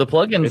 the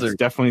plugins are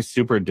definitely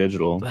super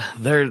digital.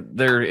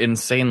 They're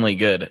insanely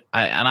good.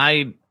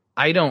 I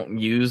don't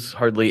use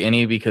hardly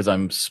any because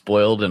I'm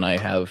spoiled and I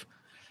have,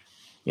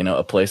 you know,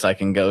 a place I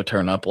can go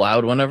turn up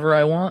loud whenever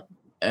I want.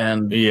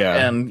 And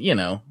yeah, and you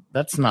know,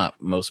 that's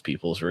not most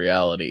people's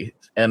reality.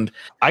 And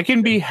I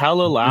can be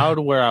hella loud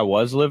where I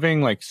was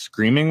living, like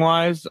screaming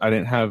wise.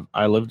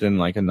 I lived in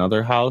like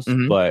another house,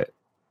 but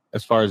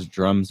as far as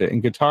drums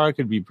and guitar, I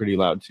could be pretty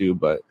loud too.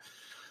 But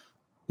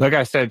like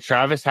I said,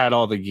 Travis had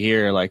all the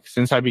gear. Like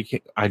since I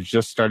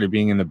just started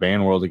being in the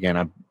band world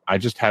again, I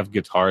just have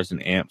guitars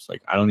and amps.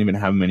 Like I don't even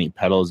have many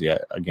pedals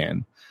yet.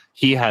 Again,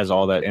 he has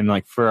all that. And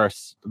like for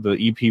the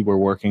EP we're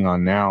working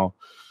on now,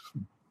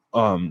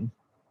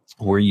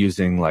 we're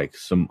using like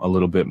a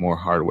little bit more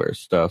hardware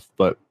stuff,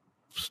 but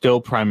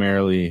still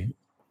primarily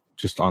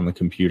just on the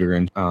computer.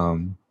 And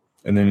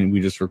then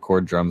we just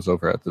record drums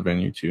over at the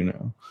venue too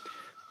now.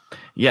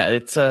 Yeah,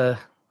 it's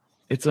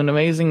an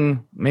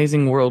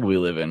amazing world we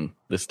live in.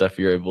 The stuff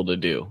you're able to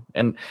do,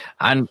 and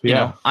you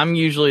know, I'm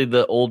usually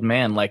the old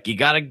man. Like you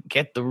got to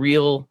get the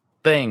real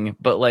thing,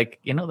 but like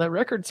you know, that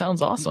record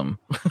sounds awesome.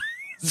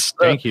 So,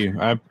 thank you.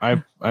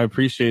 I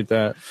appreciate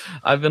that.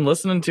 I've been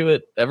listening to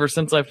it ever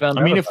since I found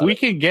out. I mean, if we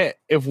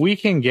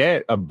can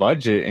get a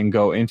budget and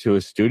go into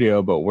a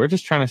studio, but we're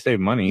just trying to save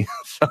money.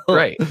 So,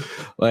 right.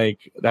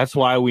 Like that's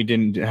why we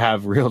didn't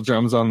have real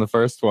drums on the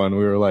first one.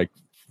 We were like,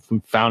 we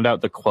found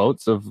out the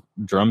quotes of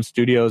drum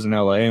studios in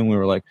LA, and we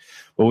were like,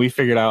 well, we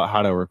figured out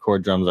how to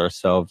record drums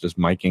ourselves, just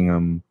miking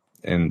them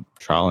and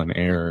trial and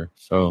error.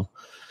 So,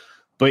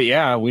 but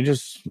yeah,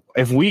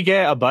 if we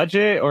get a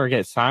budget or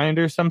get signed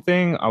or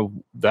something,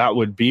 that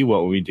would be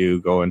what we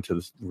do, go into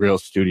the real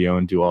studio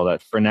and do all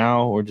that. For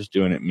now, we're just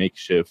doing it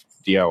makeshift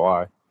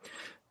DIY.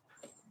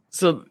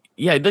 So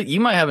yeah, you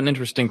might have an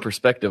interesting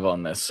perspective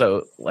on this.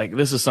 So like,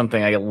 this is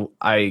something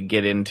I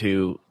get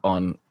into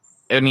on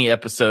any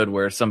episode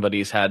where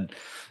somebody's had,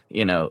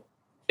 you know,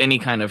 any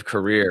kind of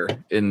career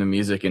in the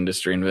music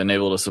industry and been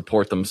able to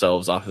support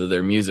themselves off of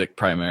their music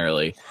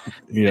primarily.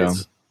 Yeah.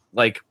 It's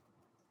like,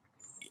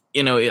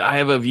 you know, I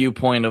have a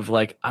viewpoint of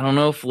like, I don't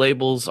know if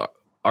labels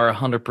are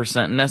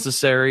 100%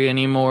 necessary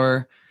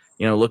anymore.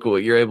 You know, look at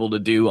what you're able to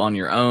do on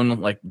your own,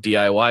 like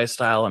DIY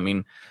style. I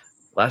mean,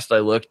 last I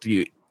looked,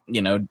 you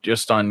know,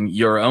 just on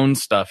your own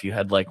stuff, you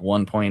had like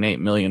 1.8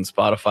 million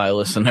Spotify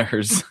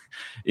listeners.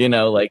 You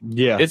know, like,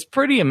 yeah, it's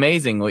pretty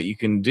amazing what you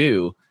can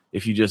do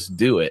if you just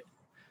do it.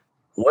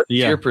 What's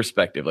your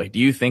perspective? Like, do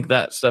you think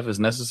that stuff is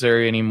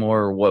necessary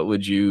anymore? Or what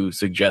would you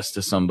suggest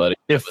to somebody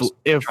if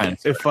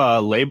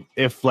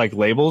like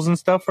labels and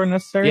stuff are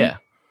necessary? Yeah.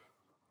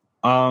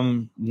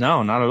 No,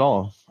 not at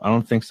all. I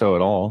don't think so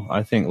at all.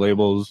 I think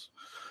labels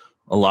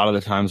a lot of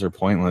the times are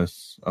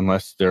pointless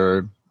unless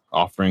they're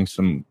offering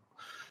some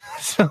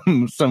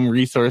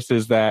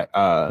resources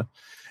that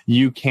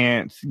you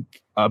can't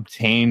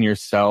obtain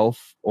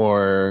yourself,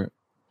 or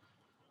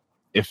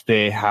if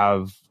they're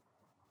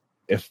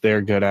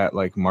good at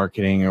like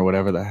marketing or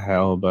whatever the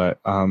hell. But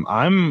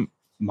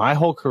my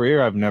whole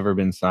career I've never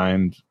been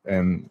signed,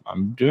 and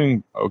I'm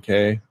doing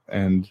okay.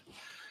 And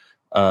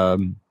I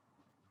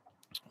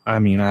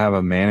mean, I have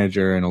a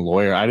manager and a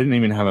lawyer. I didn't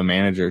even have a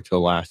manager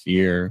till last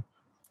year.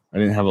 I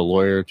didn't have a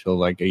lawyer till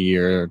like a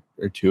year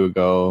or two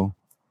ago.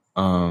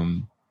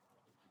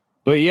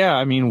 But yeah,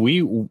 I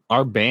mean,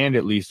 our band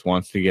at least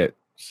wants to get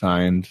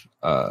signed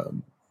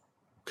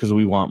because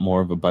we want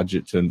more of a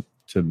budget to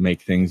to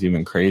make things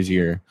even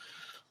crazier.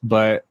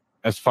 But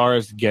as far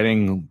as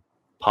getting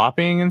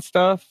popping and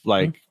stuff,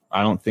 like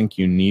I don't think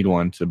you need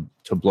one to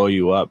blow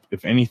you up.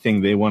 If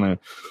anything, they want to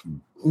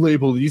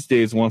label these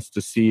days wants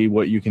to see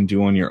what you can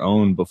do on your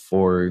own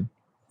before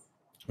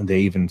they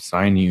even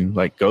sign you.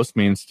 Like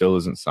Ghostman still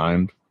isn't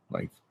signed.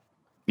 Like,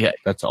 yeah,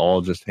 that's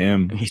all just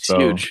him. He's so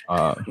huge.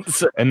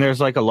 And there's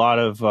like a lot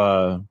of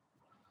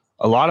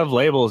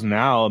labels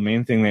now. The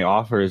main thing they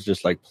offer is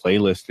just like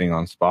playlisting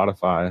on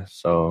Spotify.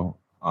 So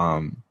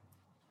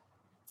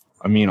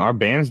I mean, our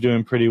band's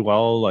doing pretty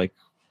well, like,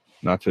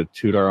 not to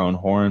toot our own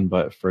horn,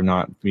 but for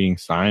not being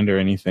signed or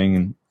anything.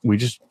 And we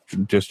just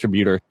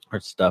distribute our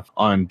stuff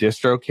on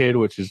DistroKid,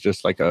 which is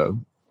just like a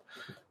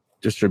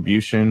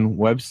distribution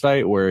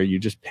website where you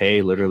just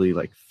pay literally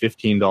like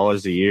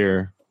 $15 a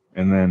year,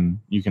 and then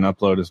you can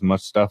upload as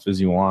much stuff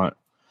as you want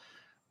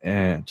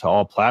and to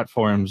all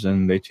platforms,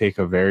 and they take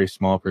a very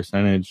small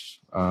percentage.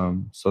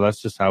 So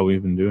that's just how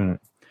we've been doing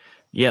it.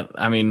 Yeah,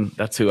 I mean,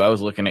 that's who I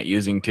was looking at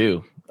using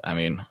too. I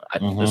mean,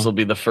 this will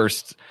be the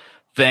first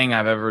thing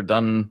I've ever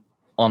done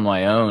on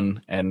my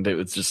own, and it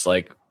was just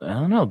like, I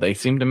don't know, they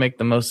seem to make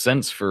the most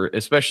sense for,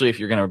 especially if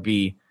you're going to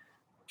be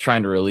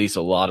trying to release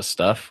a lot of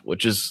stuff,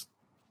 which is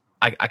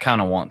I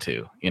kind of want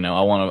to,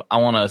 I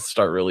want to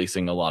start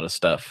releasing a lot of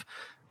stuff,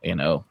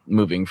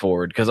 moving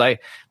forward, because I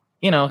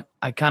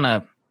kind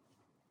of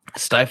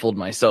stifled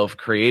myself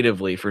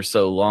creatively for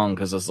so long,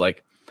 because it's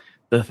like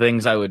the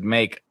things I would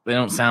make, they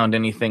don't sound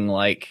anything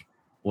like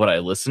what I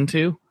listen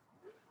to.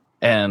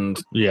 And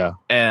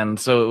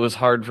so it was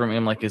hard for me.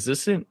 I'm like, is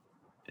this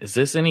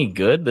any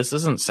good? This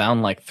doesn't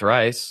sound like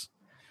Thrice.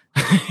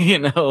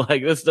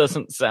 Like, this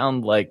doesn't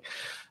sound like,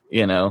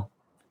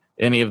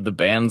 any of the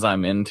bands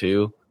I'm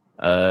into,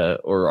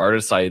 or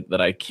artists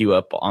that I queue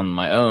up on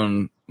my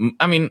own.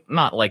 I mean,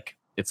 not like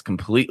it's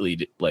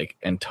completely like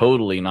and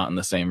totally not in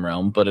the same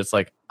realm, but it's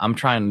like I'm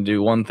trying to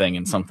do one thing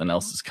and something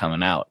else is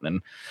coming out.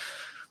 And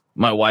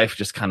my wife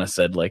just kind of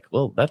said, like,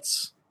 well,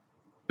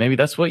 maybe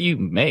that's what you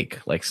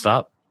make. Like,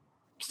 stop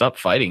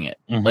fighting it.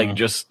 Like,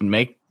 just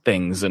make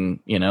things, and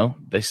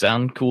they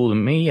sound cool to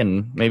me,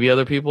 and maybe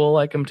other people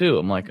like them too.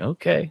 I'm like,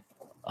 okay,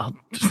 I'll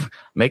just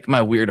make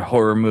my weird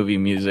horror movie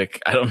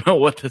music. I don't know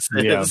what this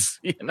is,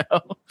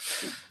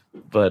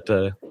 but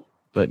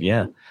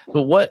yeah.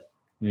 But what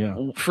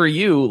for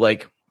you,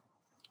 like,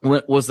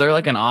 was there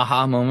like an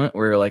aha moment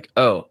where you're like,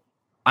 oh,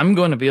 I'm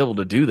going to be able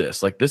to do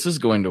this, like, this is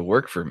going to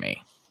work for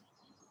me?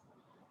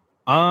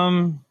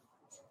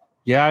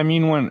 Yeah, I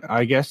mean,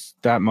 I guess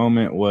that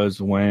moment was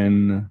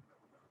when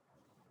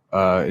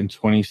in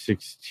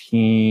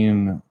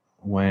 2016,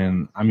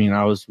 when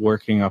I was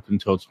working up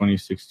until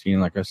 2016,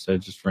 like I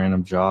said, just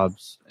random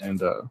jobs,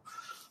 and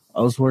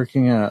I was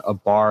working at a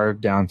bar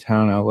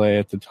downtown LA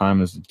at the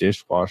time as a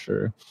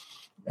dishwasher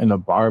and a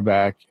bar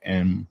back,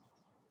 and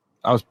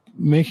I was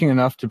making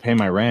enough to pay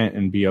my rent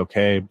and be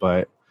okay,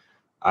 but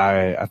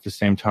I at the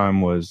same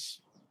time was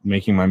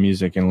making my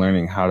music and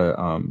learning how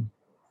to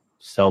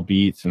sell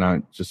beats, and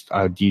I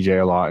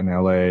DJ a lot in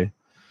LA,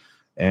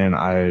 and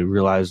I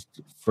realized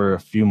for a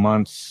few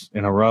months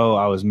in a row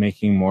I was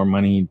making more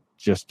money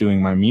just doing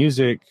my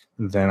music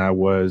than I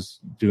was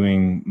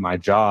doing my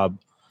job.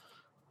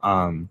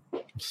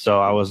 So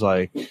I was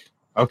like,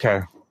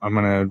 okay, I'm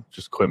gonna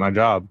just quit my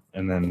job,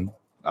 and then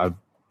I've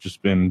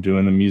just been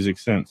doing the music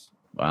since.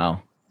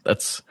 Wow,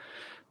 that's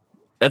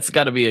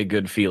got to be a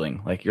good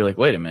feeling. Like, you're like,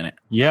 wait a minute.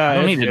 Yeah,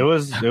 it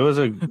was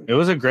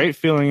a great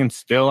feeling, and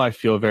still I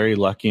feel very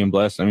lucky and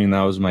blessed. I mean,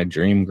 that was my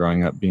dream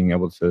growing up, being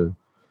able to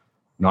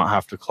not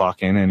have to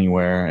clock in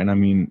anywhere. And I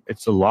mean,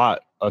 it's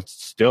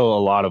still a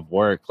lot of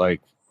work.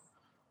 Like,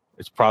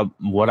 it's probably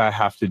what I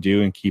have to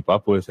do and keep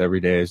up with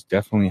every day is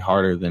definitely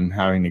harder than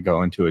having to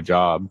go into a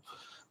job.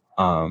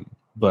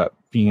 But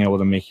being able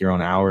to make your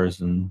own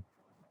hours and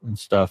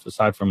stuff,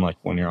 aside from like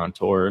when you're on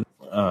tour.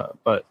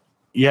 But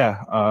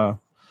yeah,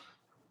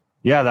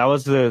 that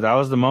was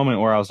the moment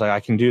where I was like,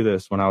 I can do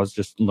this, when I was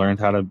just learned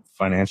how to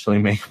financially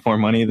make more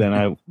money than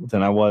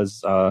I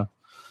was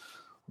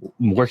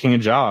working a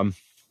job.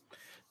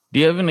 Do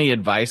you have any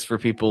advice for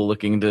people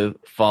looking to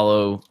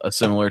follow a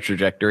similar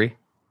trajectory?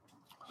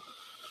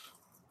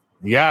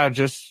 Yeah,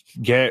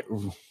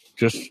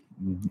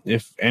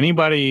 if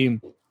anybody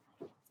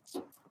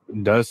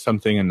does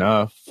something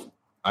enough,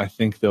 I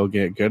think they'll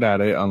get good at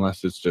it,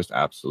 unless it's just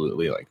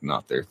absolutely like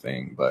not their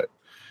thing. But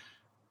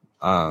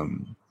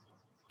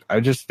I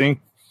just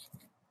think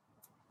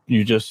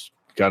you just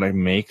gotta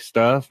make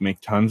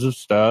tons of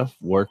stuff,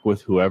 work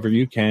with whoever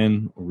you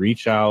can,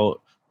 reach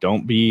out,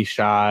 don't be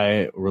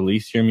shy,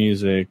 release your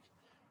music,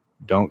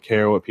 don't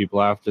care what people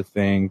have to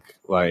think,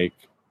 like,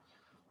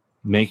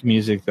 make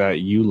music that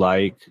you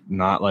like,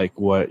 not like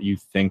what you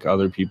think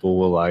other people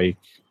will like.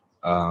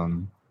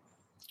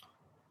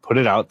 Put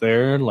it out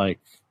there, like,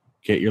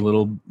 get your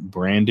little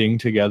branding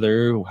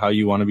together, how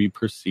you want to be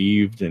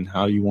perceived and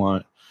how you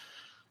want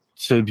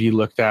to be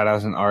looked at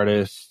as an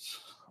artist,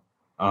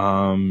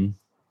 and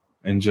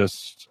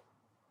just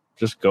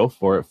go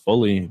for it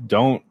fully.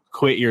 Don't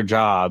quit your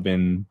job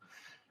and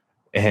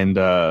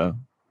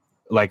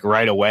like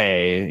right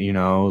away, you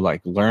know,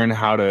 like learn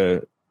how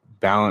to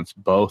balance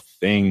both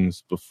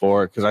things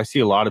before, because I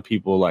see a lot of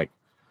people like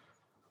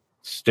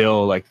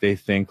still like they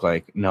think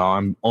like, no,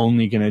 I'm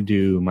only gonna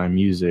do my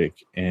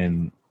music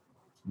and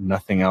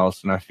nothing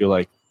else, and I feel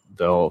like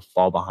they'll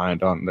fall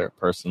behind on their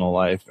personal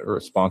life or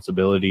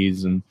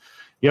responsibilities, and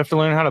you have to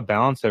learn how to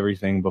balance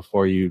everything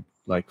before you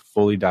like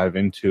fully dive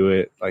into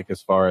it, like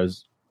as far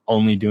as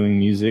only doing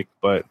music.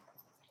 But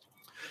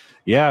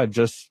yeah,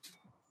 just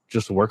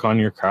work on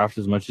your craft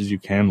as much as you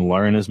can,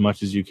 learn as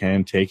much as you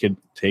can, take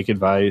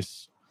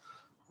advice,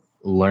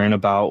 learn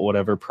about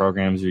whatever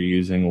programs you're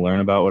using, learn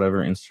about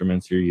whatever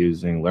instruments you're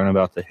using, learn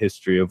about the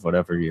history of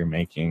whatever you're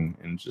making,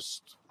 and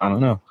just, I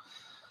don't know.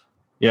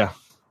 Yeah.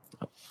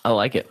 I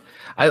like it.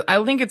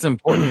 I think it's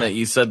important that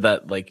you said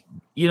that, like,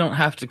 you don't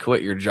have to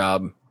quit your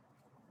job.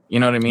 You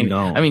know what I mean? You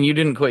don't. I mean, you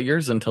didn't quit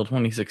yours until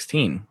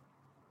 2016.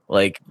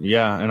 Like,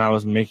 yeah, and I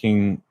was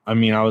making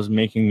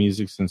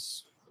music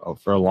since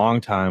for a long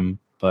time,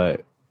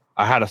 but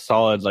I had a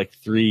solid like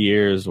 3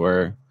 years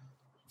where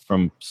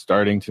from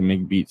starting to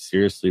make beats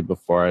seriously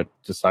before I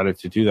decided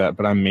to do that.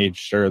 But I made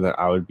sure that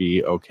I would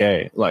be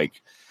okay.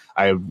 Like,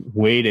 I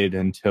waited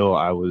until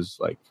I was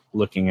like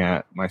looking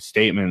at my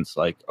statements,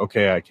 like,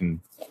 okay, I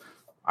can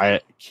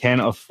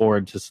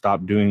afford to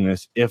stop doing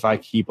this if I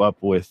keep up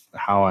with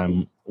how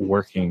I'm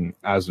working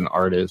as an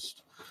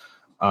artist.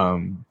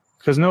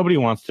 Because nobody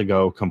wants to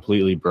go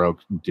completely broke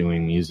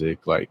doing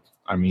music. Like,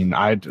 I mean,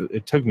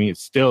 it took me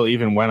still,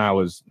 even when I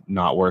was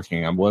not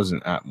working, I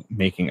wasn't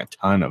making a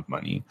ton of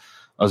money.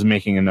 I was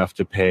making enough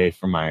to pay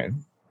for my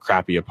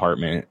crappy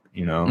apartment,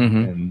 you know,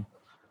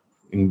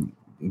 and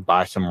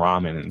buy some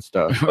ramen and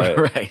stuff. But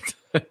right.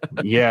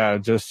 yeah,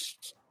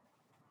 just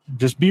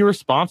be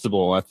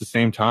responsible at the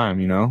same time,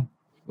 you know,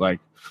 like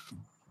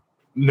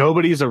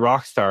nobody's a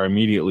rock star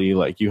immediately.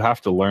 Like, you have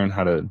to learn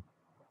how to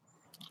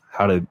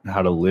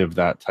live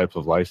that type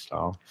of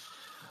lifestyle.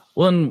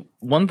 Well, and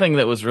one thing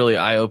that was really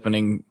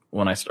eye-opening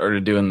when I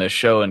started doing this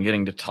show and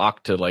getting to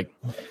talk to like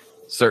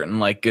certain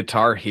like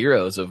guitar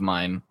heroes of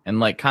mine, and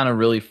like kind of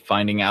really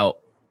finding out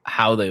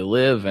how they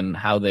live and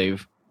how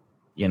they've,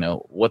 you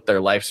know, what their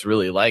life's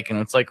really like. And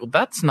it's like, well,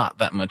 that's not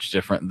that much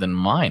different than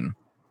mine.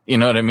 You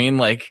know what I mean?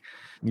 Like,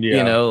 Yeah.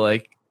 you know,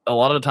 like a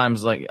lot of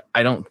times, like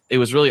it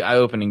was really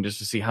eye-opening just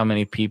to see how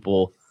many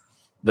people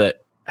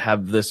that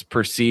have this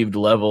perceived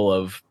level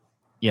of,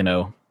 you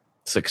know,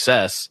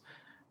 success,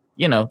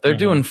 you know, they're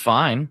doing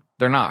fine.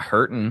 They're not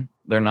hurting.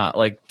 They're not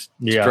like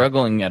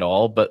struggling at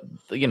all, but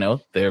you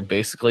know, they're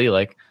basically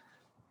like,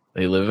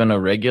 they live in a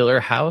regular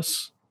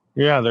house.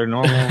 Yeah. They're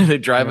normal. They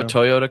drive a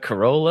Toyota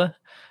Corolla.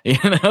 You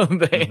know,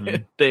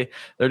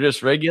 they're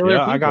just regular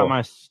people.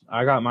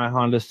 I got my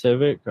Honda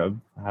Civic. I've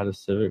had a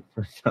Civic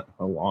for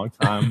a long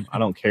time. I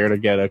don't care to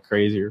get a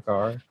crazier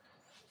car.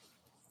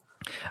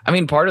 I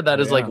mean, part of that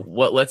is like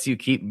what lets you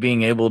keep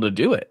being able to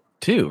do it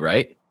too,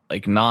 right?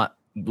 Like, not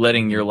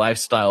letting your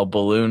lifestyle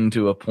balloon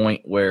to a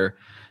point where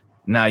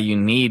now you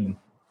need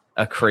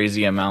a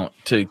crazy amount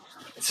to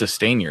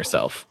sustain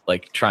yourself,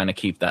 like trying to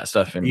keep that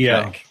stuff in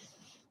check.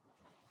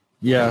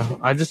 Yeah,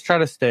 I just try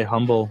to stay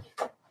humble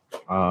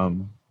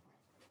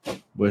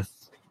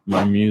with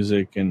my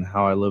music and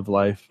how I live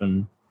life,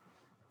 and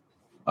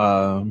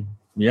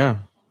yeah,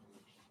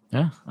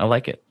 I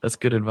like it. That's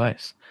good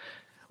advice.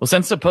 Well,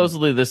 since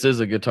supposedly this is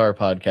a guitar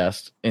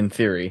podcast in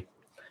theory,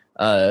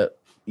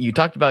 you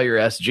talked about your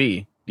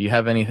SG. Do you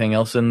have anything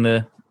else in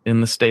the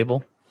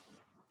stable?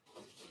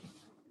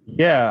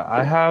 Yeah,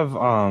 I have.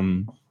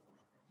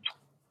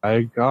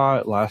 I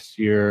got last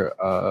year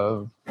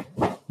a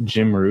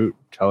Jim Root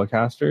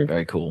Telecaster.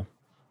 Very cool.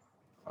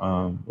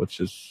 Which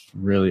is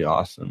really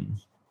awesome.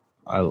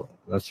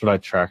 That's what I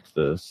tracked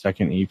the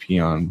second EP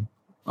on.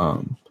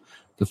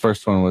 The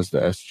first one was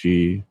the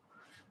SG,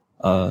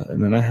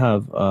 and then I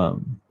have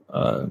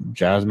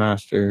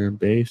Jazzmaster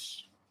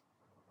bass,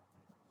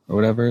 or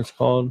whatever it's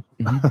called.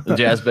 The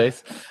jazz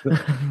bass.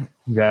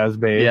 Jazz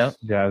bass. Yeah.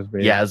 Jazz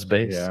bass. Jazz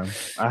bass. Yeah.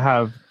 I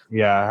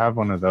have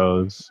one of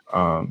those.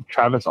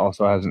 Travis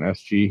also has an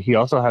SG. He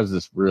also has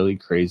this really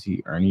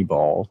crazy Ernie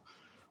Ball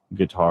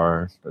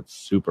guitar that's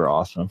super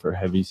awesome for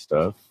heavy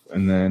stuff.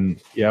 And then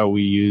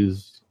we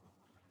use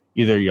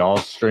either yaw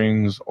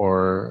strings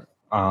or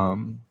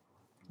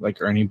like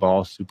Ernie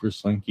Ball super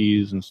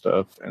slinkies and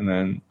stuff, and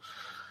then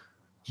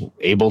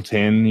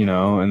Ableton, you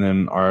know, and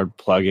then our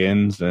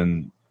plugins.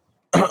 And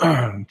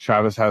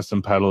Travis has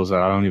some pedals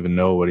that I don't even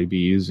know what he'd be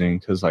using,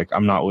 because like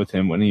I'm not with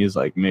him when he's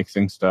like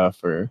mixing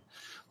stuff.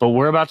 But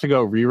we're about to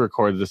go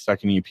re-record the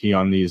second EP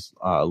on these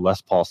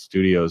Les Paul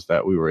studios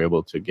that we were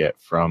able to get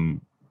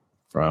from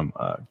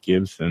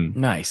Gibson.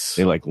 Nice.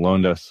 They like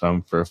loaned us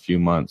some for a few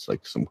months,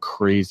 like some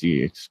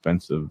crazy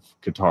expensive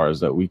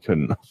guitars that we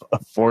couldn't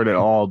afford at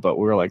all. But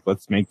we were like,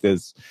 let's make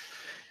this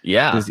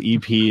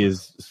EP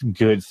as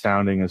good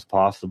sounding as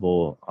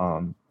possible.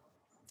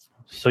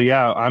 So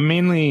yeah, I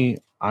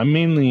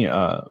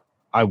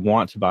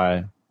want to buy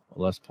a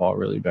Les Paul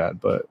really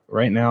bad, but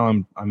right now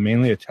I'm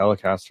mainly a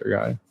Telecaster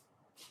guy.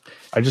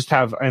 I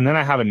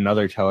have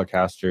another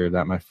Telecaster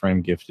that my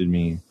friend gifted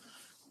me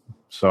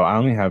So I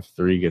only have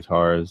 3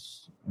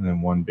 guitars and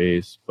then 1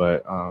 bass,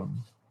 but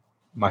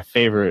my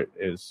favorite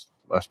is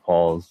Les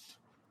Paul's.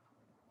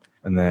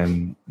 And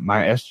then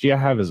my SG I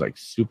have is like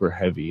super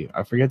heavy.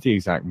 I forget the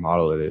exact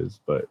model it is,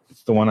 but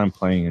it's the one I'm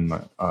playing in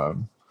my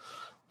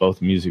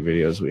both music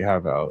videos we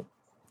have out.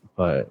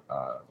 But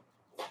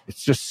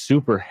it's just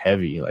super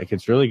heavy. Like,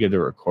 it's really good to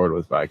record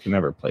with, but I can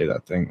never play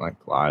that thing like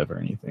live or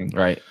anything.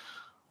 Right.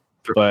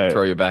 But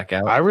throw you back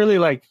out. I really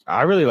like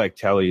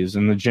Telly's,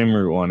 and the Gym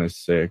Root one is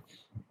sick.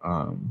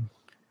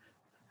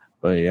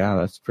 But yeah,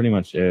 that's pretty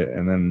much it.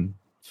 And then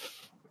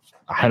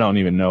I don't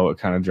even know what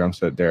kind of drum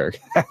set Derek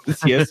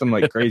has. He has some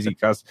like crazy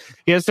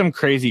he has some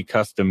crazy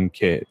custom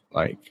kit,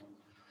 like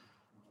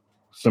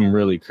some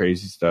really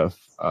crazy stuff.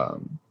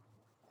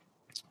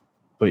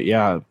 But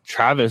yeah,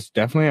 Travis,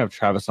 definitely have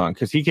Travis on,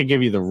 because he could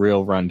give you the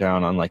real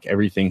rundown on like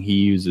everything he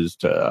uses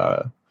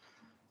to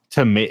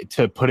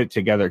put it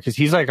together, because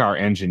he's like our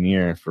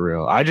engineer for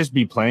real. I just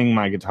be playing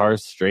my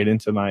guitars straight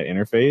into my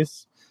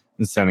interface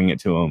and sending it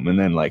to him, and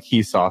then like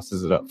he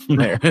sauces it up from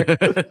there.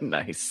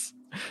 Nice.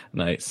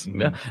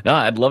 Yeah. No,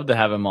 I'd love to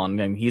have him on,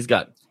 and he's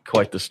got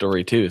quite the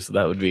story too, so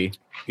that would be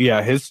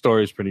his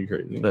story is pretty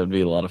crazy. That would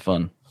be a lot of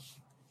fun.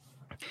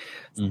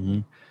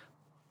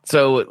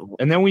 So,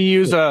 and then we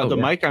use the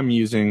mic I'm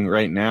using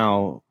right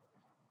now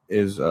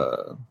is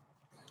AKG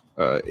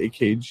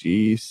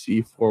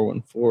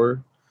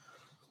C414.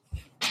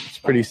 It's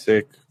pretty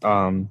sick.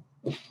 And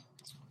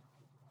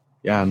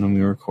then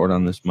we record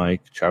on this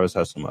mic. Travis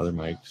has some other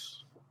mics.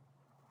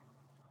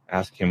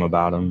 Ask him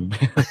about them.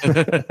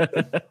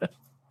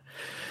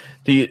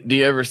 Do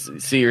you ever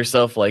see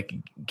yourself like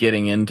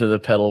getting into the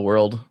pedal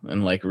world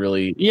and like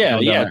really?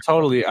 Yeah,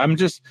 totally. I'm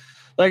just,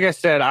 like I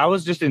said, I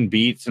was just in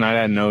Beats and I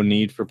had no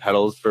need for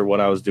pedals for what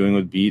I was doing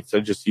with Beats. I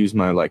just used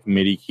my like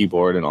MIDI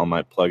keyboard and all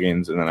my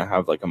plugins, and then I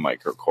have like a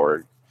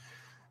microKORG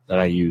that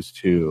I use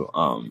too.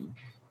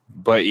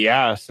 But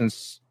yeah,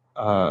 since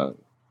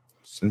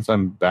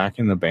I'm back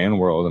in the band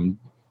world, I'm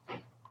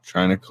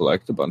trying to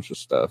collect a bunch of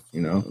stuff.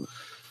 You know,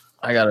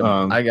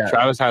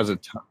 Travis has a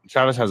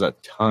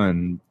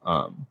ton.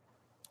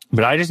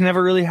 But I just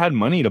never really had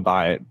money to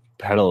buy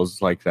pedals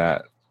like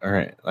that,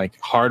 or like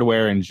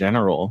hardware in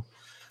general.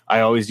 I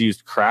always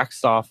used crack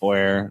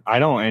software. I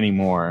don't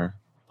anymore,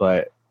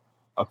 but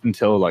up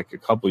until like a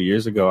couple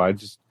years ago,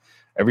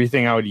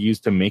 everything I would use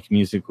to make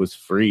music was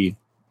free,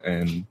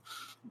 and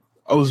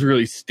I was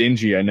really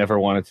stingy. I never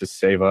wanted to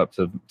save up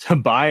to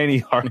buy any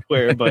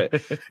hardware,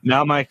 but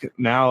now I'm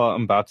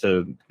about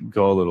to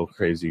go a little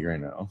crazy right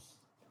now.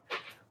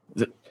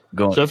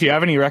 So if you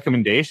have any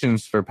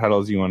recommendations for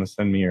pedals you want to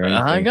send me, or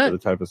anything for the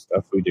type of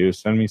stuff we do,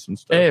 send me some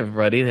stuff. Hey,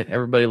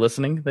 everybody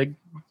listening,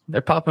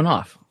 they're popping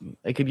off.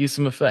 They could use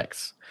some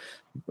effects.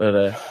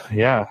 But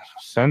yeah,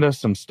 send us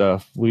some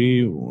stuff.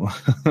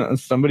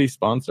 Somebody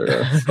sponsor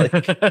us.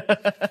 Like,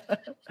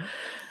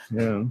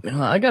 yeah,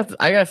 I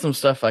got some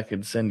stuff I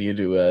could send you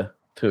to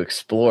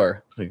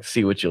explore, like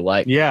see what you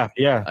like. Yeah.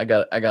 I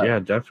got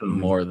definitely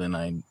more than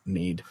I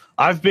need.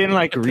 I've been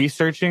like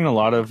researching a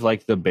lot of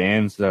like the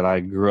bands that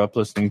I grew up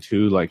listening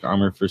to, like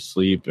Armor for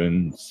Sleep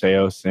and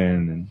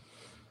Seosin and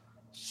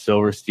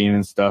Silverstein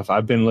and stuff.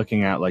 I've been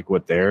looking at like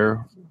what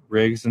their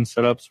rigs and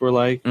setups were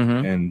like,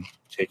 and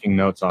taking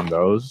notes on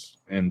those,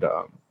 and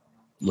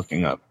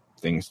looking up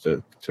things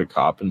to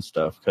cop and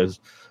stuff, because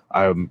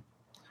I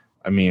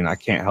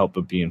can't help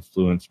but be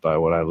influenced by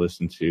what I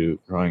listened to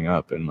growing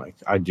up, and like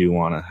I do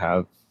want to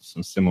have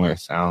some similar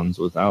sounds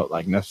without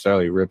like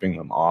necessarily ripping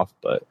them off,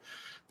 but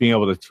being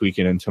able to tweak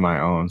it into my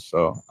own.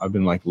 So I've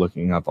been like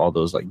looking up all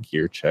those like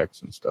gear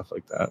checks and stuff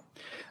like that.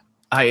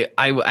 I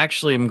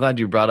actually am glad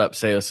you brought up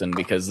Seosin,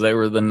 because they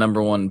were the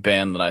number one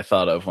band that I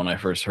thought of when I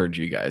first heard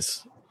you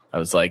guys. I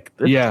was like,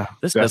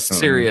 this has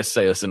serious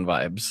Seosin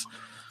vibes.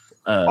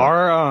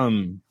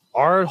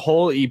 Our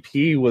whole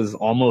EP was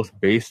almost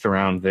based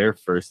around their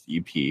first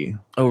EP.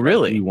 Oh,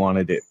 really? We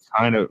wanted it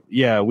kind of,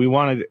 we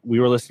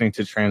were listening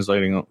to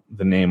Translating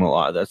the Name a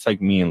lot. That's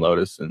like me and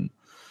Lotus and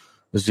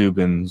the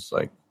Zubins,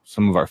 like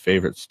some of our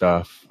favorite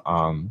stuff.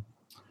 And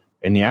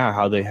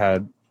how they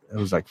had, it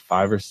was like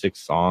 5 or 6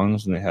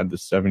 songs, and they had the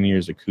 7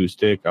 years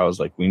acoustic. I was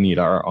like, we need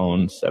our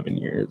own 7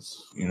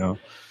 years, you know?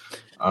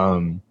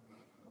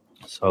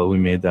 So we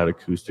made that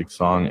acoustic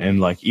song, and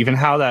like even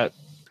how that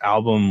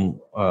album,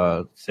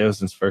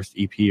 Seosin's first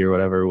EP or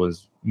whatever,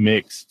 was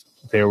mixed.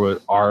 There were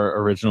our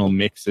original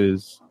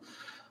mixes.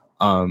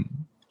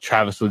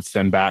 Travis would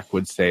send back,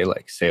 would say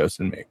like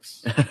Seosin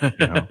mix.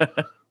 You know?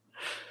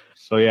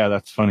 So yeah,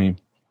 that's funny,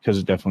 because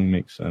it definitely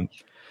makes sense.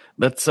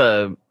 That's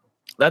a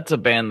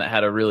band that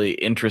had a really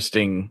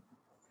interesting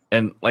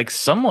and like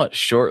somewhat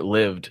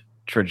short-lived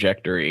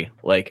trajectory,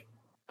 like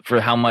for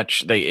how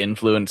much they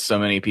influenced so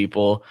many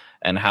people,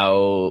 and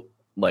how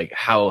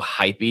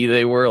hypey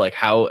they were, like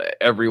how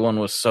everyone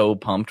was so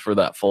pumped for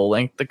that full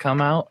length to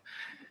come out.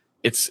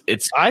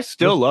 I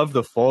still love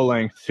the full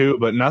length too,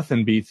 but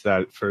nothing beats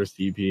that first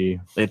EP.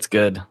 It's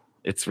good.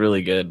 It's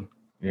really good.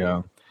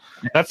 Yeah.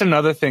 That's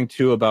another thing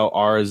too about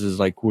ours is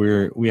like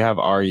we have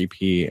our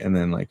EP and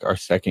then like our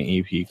second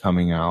EP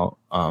coming out.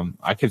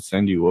 I could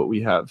send you what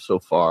we have so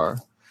far.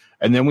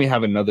 And then we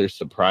have another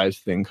surprise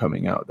thing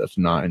coming out that's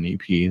not an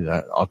EP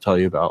that I'll tell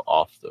you about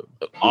off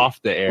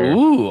the air.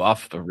 Ooh,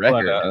 off the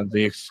record. But,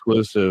 the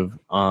exclusive.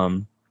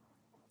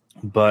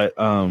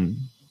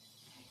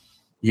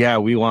 Yeah,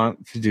 we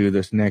want to do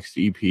this next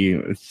EP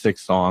with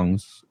 6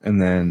 songs and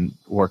then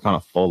work on a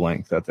full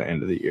length at the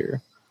end of the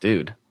year.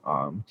 Dude.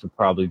 To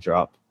probably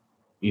drop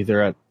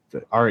either at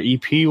our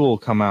EP will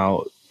come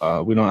out.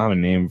 We don't have a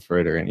name for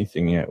it or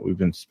anything yet. We've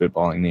been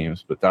spitballing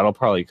names, but that'll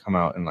probably come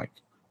out in like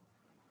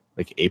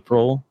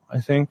April, I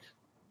think.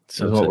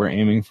 So is what we're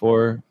aiming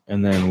for.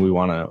 And then we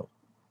want to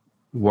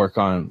work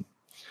on.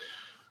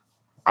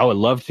 I would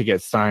love to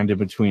get signed in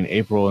between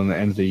April and the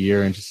end of the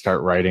year and just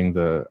start writing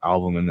the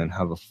album and then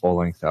have a full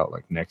length out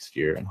like next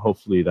year. And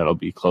hopefully that'll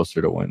be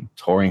closer to when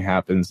touring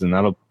happens. And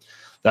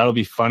that'll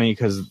be funny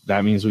because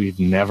that means we've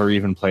never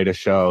even played a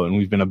show and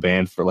we've been a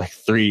band for like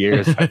 3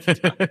 years.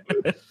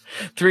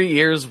 3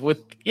 years with,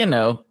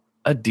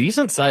 a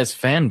decent sized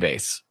fan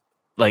base.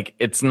 Like,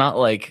 it's not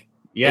like,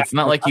 it's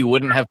not like you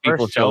wouldn't have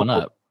people showing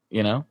up,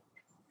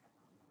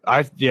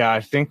 I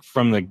think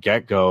from the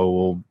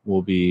get-go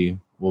we'll be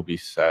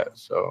set.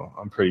 So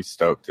I'm pretty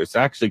stoked. It's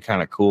actually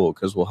kind of cool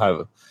because we'll have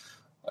a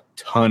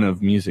ton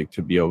of music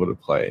to be able to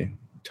play,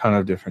 a ton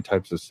of different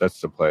types of sets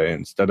to play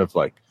instead of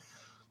like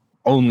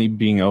only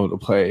being able to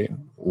play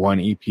one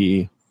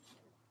EP.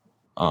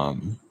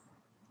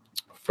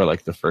 For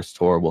like the first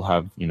tour, we'll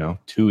have 2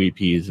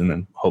 EPs and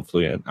then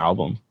hopefully an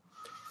album.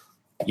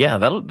 Yeah,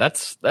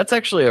 that's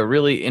actually a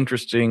really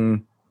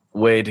interesting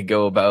way to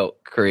go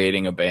about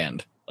creating a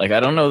band. Like, I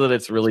don't know that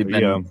it's really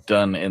been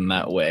done in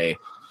that way.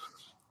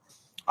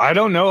 I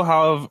don't know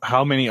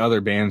how many other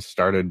bands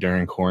started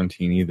during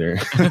quarantine either,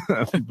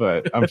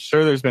 but I'm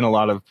sure there's been a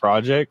lot of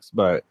projects.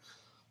 But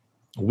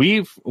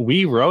we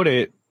wrote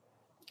it.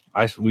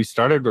 We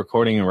started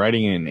recording and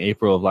writing it in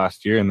April of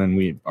last year, and then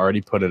we already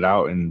put it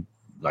out in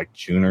like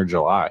June or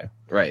July.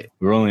 Right.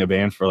 We were only a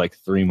band for like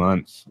 3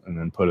 months, and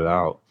then put it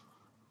out.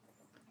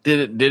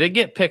 Did it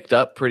get picked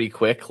up pretty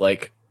quick?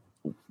 Like,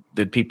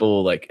 did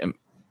people like?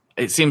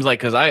 It seems like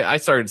because I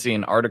started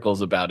seeing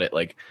articles about it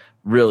like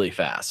really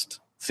fast.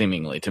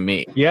 Seemingly to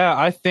me. Yeah,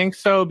 I think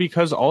so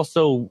because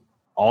also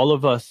all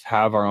of us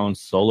have our own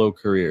solo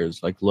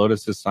careers. Like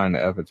Lotus is signed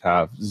to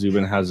Epitaph.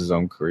 Zubin has his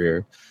own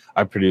career.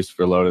 I produced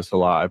for Lotus a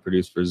lot. I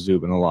produced for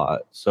Zubin a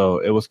lot. So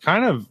it was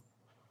kind of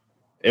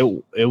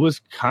I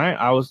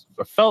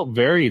felt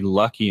very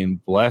lucky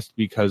and blessed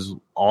because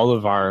all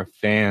of our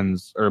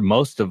fans, or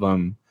most of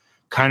them,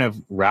 kind of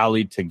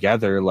rallied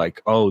together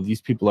like, oh,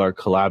 these people are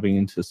collabing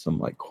into some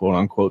like quote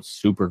unquote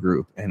super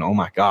group, and oh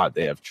my god,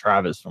 they have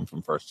Travis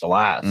from First to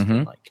Last. Mm-hmm.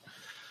 And like,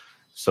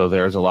 so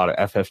there's a lot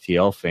of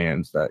FFTL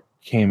fans that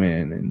came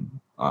in,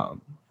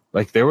 and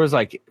like there was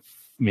like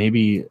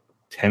maybe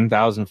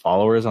 10,000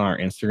 followers on our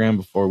Instagram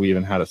before we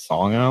even had a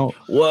song out.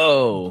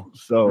 Whoa.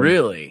 So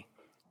really?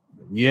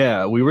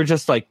 Yeah, we were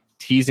just like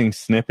teasing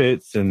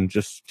snippets and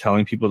just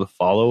telling people to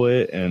follow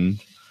it, and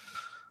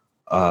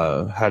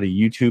had a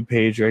YouTube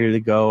page ready to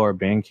go, our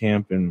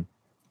Bandcamp, and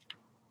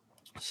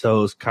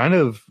so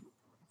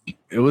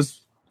it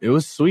was it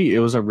was sweet. It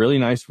was a really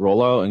nice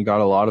rollout and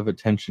got a lot of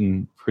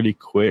attention pretty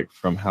quick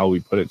from how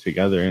we put it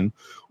together, and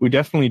we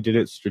definitely did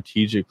it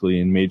strategically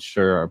and made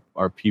sure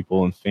our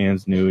people and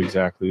fans knew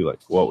exactly like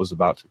what was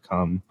about to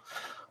come.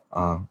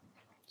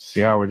 So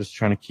yeah, we're just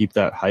trying to keep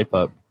that hype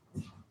up.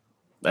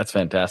 That's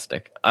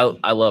fantastic. I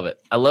love it.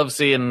 I love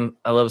seeing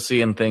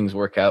things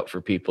work out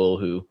for people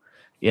who,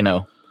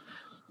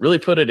 really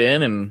put it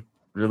in and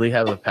really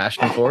have a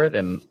passion for it.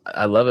 And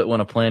I love it when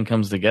a plan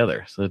comes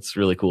together. So it's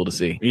really cool to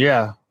see.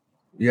 Yeah,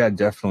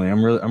 definitely.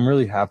 I'm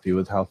really happy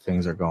with how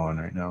things are going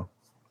right now.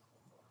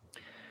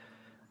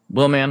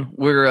 Well, man,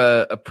 we're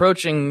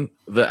approaching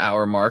the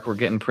hour mark. We're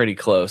getting pretty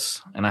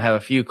close, and I have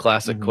a few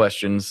classic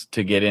questions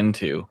to get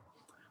into.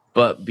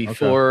 But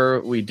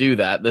before we do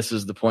that, this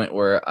is the point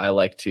where I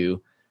like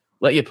to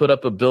let you put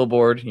up a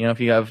billboard. If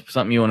you have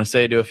something you want to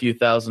say to a few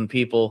thousand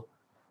people,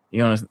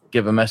 you want to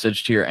give a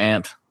message to your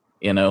aunt,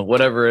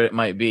 whatever it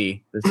might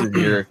be. This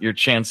is your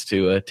chance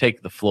to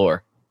take the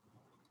floor.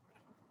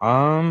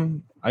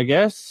 I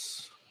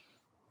guess.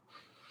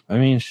 I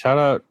mean, shout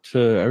out to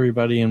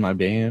everybody in my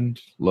band,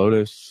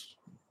 Lotus,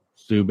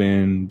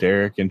 Zubin,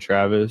 Derek, and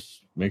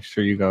Travis. Make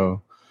sure you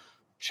go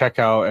check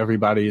out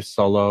everybody's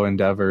solo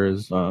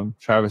endeavors.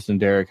 Travis and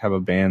Derek have a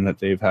band that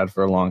they've had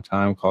for a long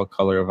time called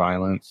Color of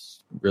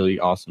Violence. Really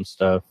awesome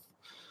stuff.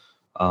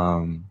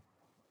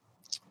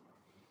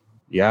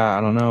 Yeah,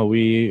 I don't know.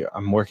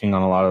 I'm working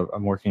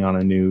on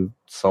a new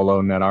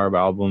solo Nedarb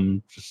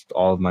album, just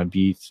all of my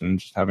beats and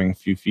just having a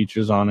few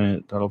features on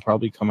it. That'll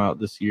probably come out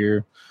this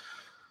year.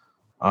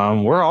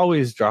 We're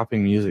always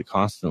dropping music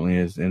constantly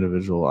as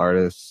individual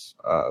artists.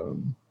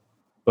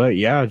 But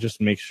yeah, just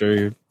make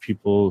sure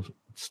people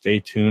stay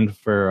tuned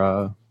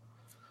for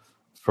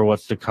for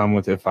what's to come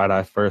with If I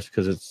Die First,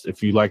 because it's,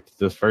 if you liked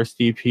the first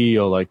EP,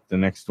 you'll like the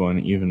next one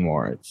even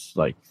more. It's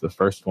like the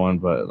first one,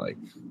 but like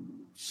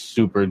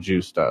super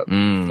juiced up,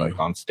 like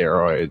on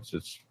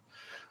steroids.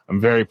 I'm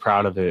very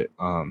proud of it.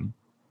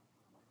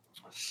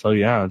 So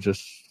yeah,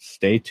 just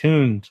stay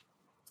tuned.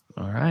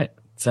 All right,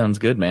 sounds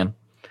good, man.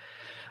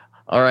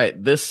 All right,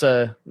 this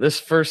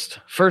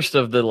first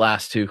of the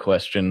last two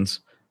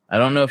questions, I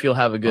don't know if you'll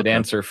have a good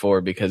answer for,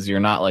 because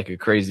you're not like a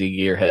crazy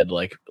gearhead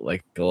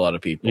like a lot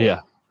of people. Yeah.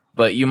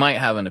 But you might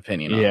have an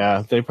opinion on it.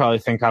 Yeah, they probably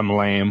think I'm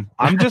lame.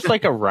 I'm just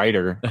like a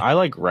writer. I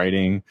like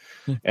writing,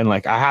 and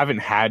like I haven't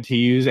had to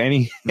use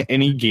any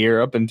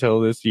gear up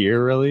until this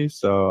year, really.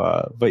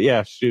 So, but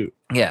yeah, shoot.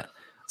 Yeah.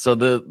 So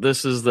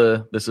this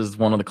is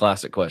one of the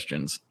classic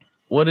questions.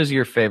 What is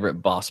your favorite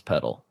Boss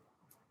pedal,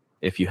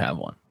 if you have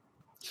one?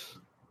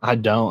 I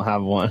don't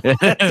have one.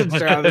 That's a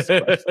Travis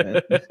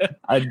question.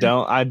 I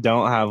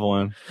don't have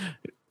one.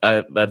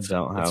 That's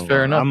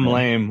fair enough. I'm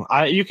lame.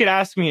 You could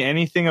ask me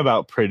anything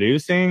about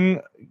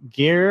producing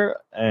gear,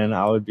 and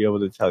I would be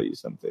able to tell you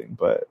something.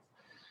 But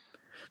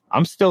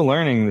I'm still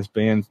learning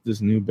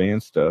this new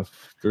band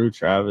stuff through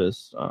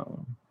Travis.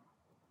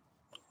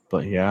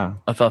 But yeah,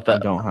 I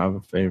don't have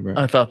a favorite.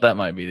 I thought that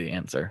might be the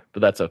answer,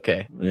 but that's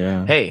okay.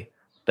 Yeah. Hey,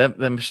 that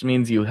just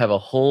means you have a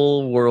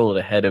whole world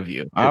ahead of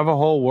you. I have a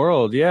whole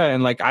world, yeah,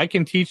 and like I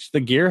can teach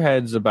the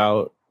gearheads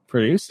about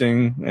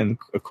producing and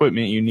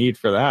equipment you need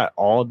for that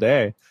all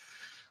day.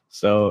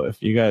 So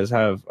if you guys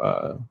have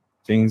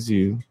things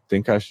you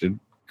think I should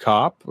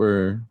cop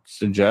or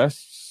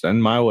suggest,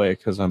 send my way,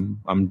 because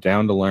I'm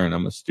down to learn.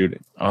 I'm a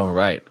student. All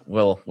right.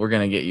 Well, we're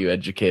gonna get you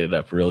educated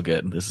up real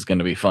good. This is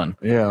gonna be fun.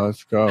 Yeah,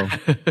 let's go.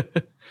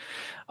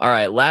 All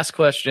right, last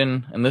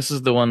question, and this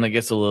is the one that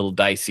gets a little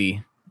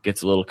dicey,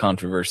 gets a little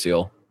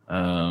controversial.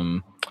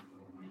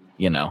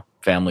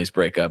 Families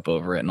break up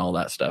over it and all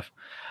that stuff.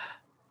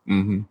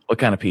 Mm-hmm. What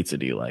kind of pizza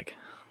do you like?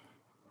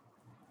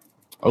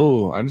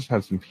 Oh, I just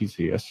had some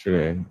pizza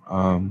yesterday.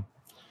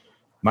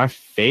 My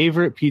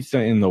favorite pizza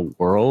in the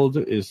world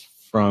is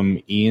from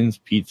Ian's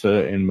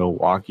Pizza in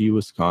Milwaukee,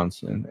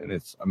 Wisconsin, and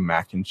it's a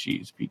mac and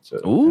cheese pizza.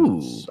 Ooh,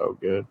 it's so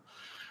good.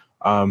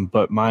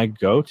 But my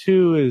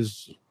go-to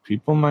is,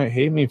 people might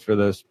hate me for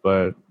this,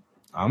 but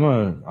I'm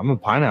a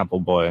pineapple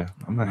boy.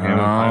 I'm a ham and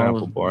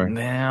pineapple boy.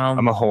 Now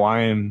I'm a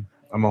Hawaiian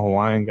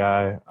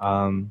guy.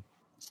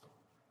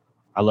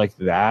 I like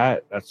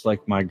that. That's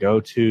like my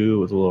go-to,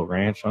 with a little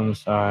ranch on the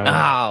side.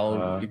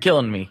 Oh, you're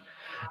killing me.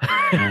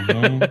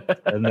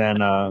 And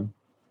then,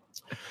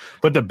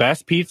 but the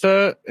best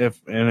pizza,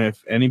 if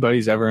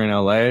anybody's ever in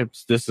LA,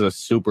 this is a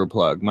super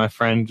plug. My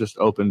friend just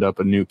opened up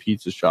a new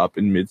pizza shop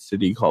in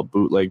Mid-City called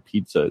Bootleg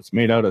Pizza. It's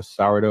made out of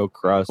sourdough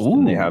crust. Ooh.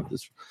 And they have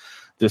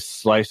this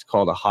slice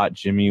called a Hot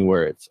Jimmy,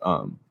 where it's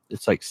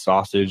like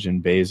sausage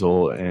and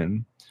basil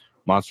and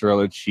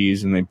mozzarella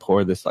cheese, and they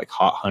pour this like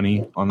hot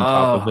honey on the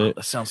top of it.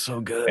 That sounds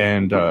so good.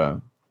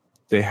 And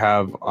they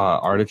have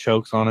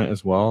artichokes on it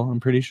as well, I'm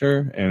pretty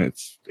sure, and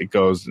it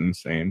goes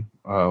insane.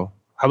 How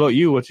about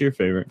you? What's your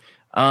favorite?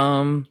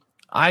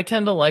 I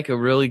tend to like a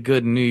really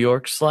good New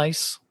York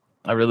slice.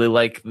 I really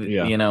like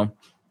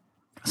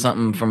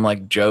something from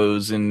like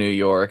Joe's in New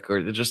York,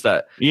 or just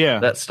that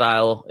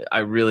style. I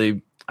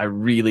really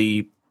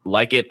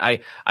like it.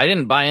 I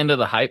didn't buy into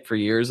the hype for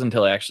years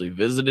until I actually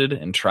visited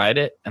and tried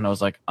it, and I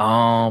was like,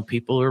 oh,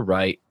 people are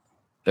right.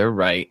 They're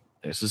right.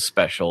 This is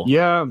special.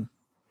 Yeah,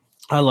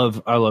 I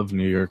love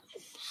New York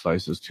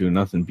slices too.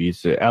 Nothing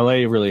beats it.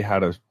 LA really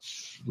had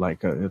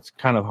it's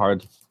kind of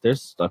hard.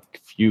 There's a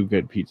few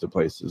good pizza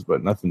places,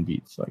 but nothing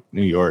beats like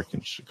New York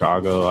and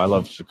Chicago. I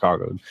love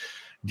Chicago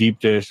deep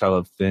dish. I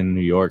love thin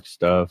New York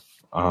stuff.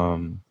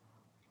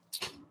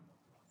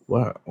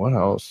 What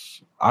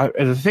else?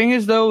 The thing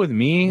is, though, with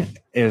me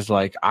is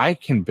like I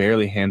can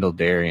barely handle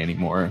dairy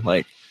anymore.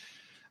 Like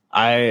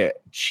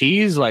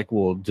cheese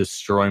will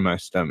destroy my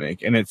stomach,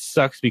 and it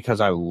sucks because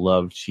I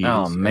love cheese.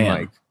 Oh man!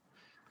 And,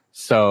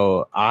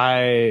 so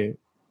I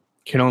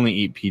can only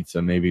eat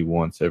pizza maybe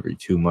once every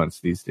 2 months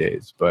these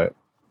days. But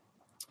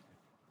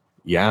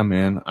yeah,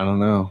 man, I don't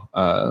know.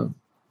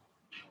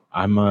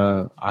 I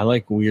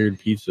like weird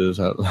pizzas.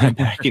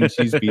 Mac and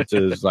cheese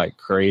pizza is like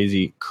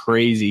crazy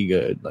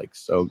good, like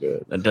so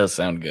good. That does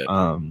sound good.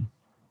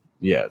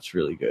 Yeah, it's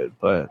really good.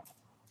 But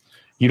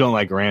you don't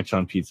like ranch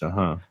on pizza,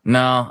 huh?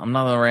 No, I'm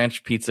not a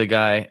ranch pizza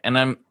guy, and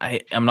I'm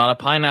not a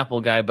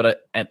pineapple guy.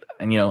 But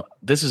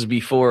this is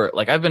before.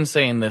 Like I've been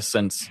saying this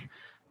since,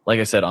 like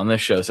I said on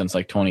this show, since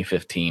like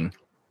 2015.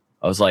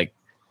 I was like,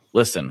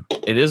 listen,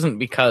 it isn't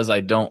because I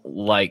don't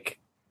like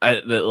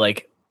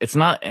it's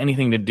not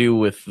anything to do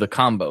with the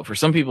combo. For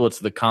some people, it's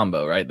the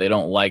combo, right? They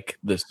don't like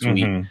the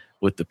sweet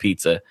with the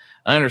pizza.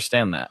 I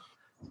understand that.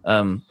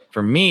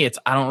 For me,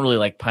 I don't really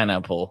like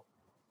pineapple,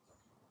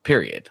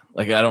 period.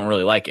 Like, I don't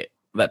really like it.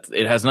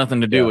 It has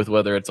nothing to do with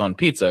whether it's on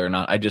pizza or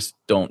not. I just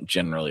don't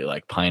generally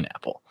like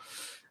pineapple.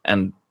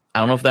 And I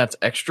don't know if that's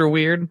extra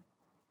weird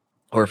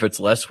or if it's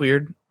less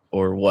weird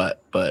or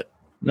what, but...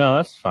 No,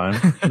 that's fine.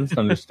 It's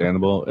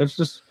understandable. It's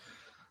just...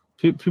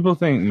 People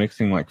think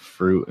mixing, like,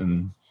 fruit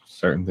and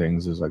certain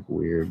things is like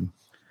weird.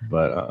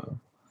 But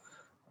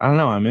I don't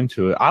know. I'm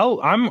into it.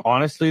 I'm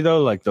honestly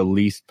though like the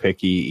least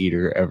picky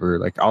eater ever.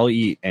 Like I'll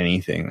eat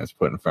anything that's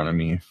put in front of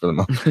me for the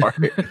most part.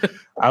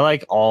 I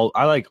like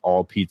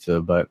all pizza,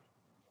 but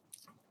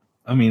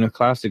I mean a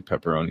classic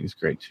pepperoni is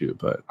great too.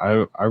 But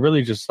I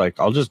really just like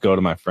I'll just go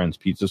to my friend's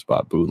pizza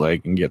spot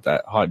bootleg and get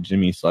that hot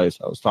Jimmy slice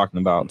I was talking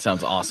about. That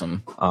sounds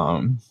awesome.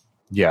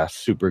 Yeah,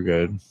 super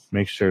good.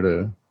 Make sure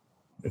to,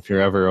 if you're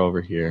ever over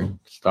here,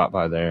 stop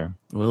by there.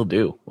 Will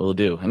do.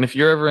 And if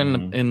you're ever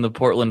in the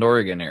Portland,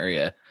 Oregon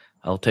area,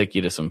 I'll take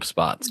you to some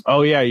spots.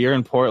 Oh yeah, you're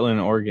in Portland,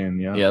 Oregon.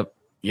 Yeah.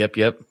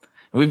 Yep.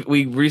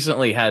 We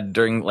recently had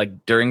during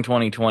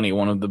 2020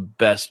 one of the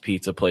best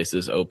pizza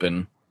places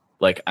open.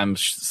 Like I'm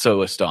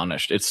so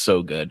astonished. It's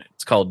so good.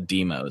 It's called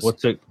Demos.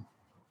 What's it?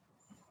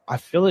 I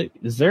feel it.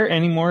 Is there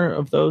any more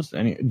of those?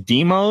 Any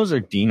Demos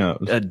or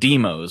Dinos?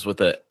 Demos with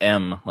a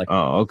M, like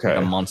okay,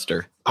 like a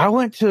monster. I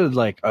went to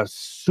like a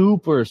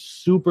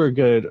super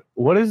good.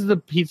 What is the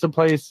pizza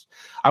place?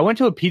 I went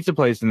to a pizza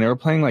place and they were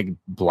playing like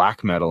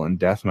black metal and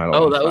death metal.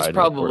 Oh, that was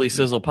probably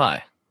Sizzle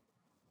Pie.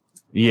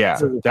 Yeah,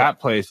 that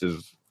place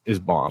is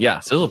bomb. Yeah,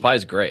 Sizzle Pie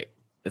is great.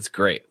 It's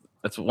great.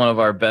 That's one of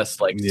our best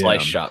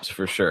slice shops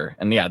for sure.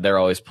 And yeah, they're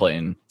always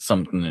playing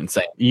something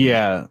insane.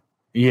 Yeah,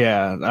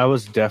 that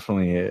was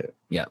definitely it.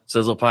 Yeah,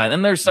 Sizzle Pie.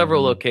 And there's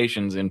several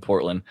locations in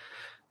Portland.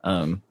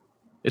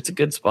 It's a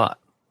good spot.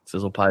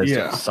 Sizzle Pie is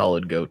a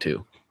solid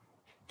go-to.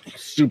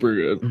 Super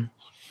good.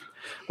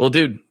 Well,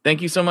 dude,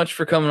 thank you so much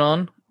for coming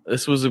on.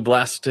 This was a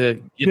blast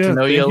to get to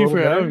know you a little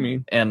bit. Thank you for having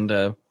me.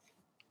 And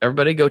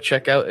everybody go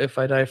check out If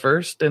I Die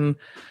First. And,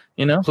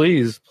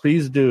 please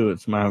do.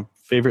 It's my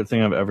favorite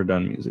thing I've ever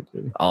done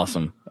musically.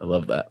 Awesome. I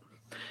love that.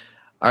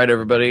 All right,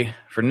 everybody.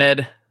 For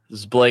Ned, this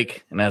is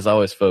Blake. And as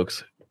always,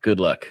 folks,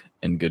 good luck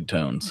and good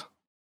tones.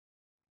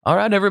 All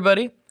right,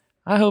 everybody.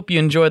 I hope you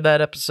enjoyed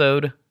that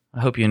episode. I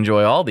hope you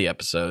enjoy all the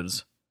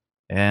episodes.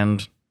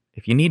 And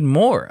if you need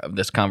more of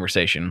this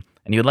conversation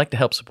and you'd like to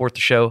help support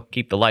the show,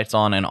 keep the lights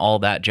on and all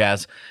that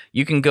jazz,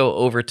 you can go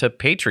over to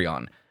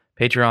Patreon,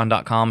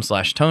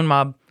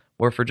 patreon.com/tonemob,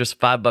 where for just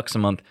 $5 a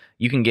month,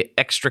 you can get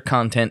extra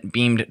content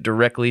beamed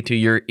directly to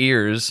your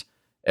ears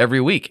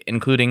every week,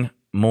 including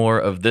more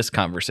of this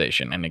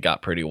conversation. And it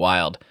got pretty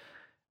wild.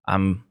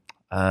 It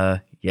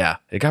got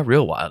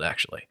real wild,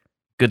 actually.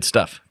 Good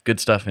stuff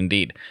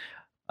indeed.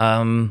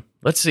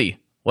 Let's see.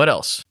 What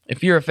else?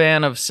 If you're a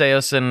fan of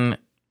Seosin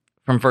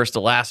from first to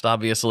last,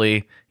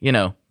 obviously,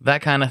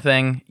 that kind of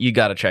thing, you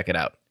got to check it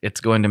out.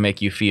 It's going to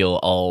make you feel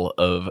all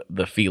of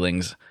the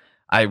feelings.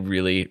 I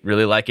really,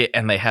 really like it.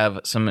 And they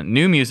have some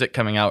new music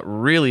coming out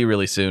really,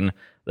 really soon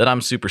that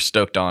I'm super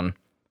stoked on.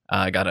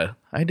 I got a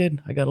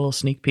little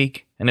sneak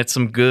peek, and it's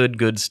some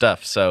good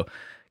stuff. So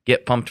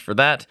get pumped for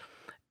that.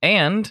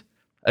 And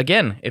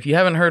again, if you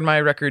haven't heard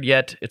my record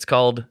yet, it's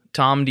called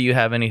Tom, Do You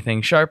Have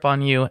Anything Sharp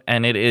on You?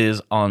 And it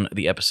is on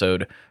the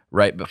episode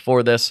right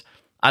before this.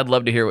 I'd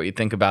love to hear what you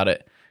think about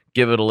it.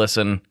 Give it a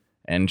listen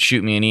and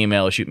shoot me an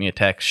email, shoot me a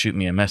text, shoot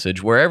me a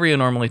message, wherever you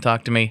normally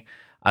talk to me.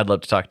 I'd love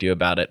to talk to you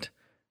about it.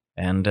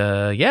 And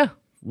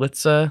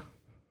let's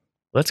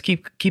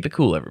keep it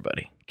cool,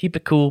 everybody. Keep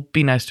it cool,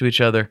 be nice to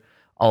each other,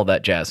 all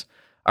that jazz.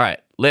 All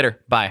right, later,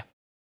 bye.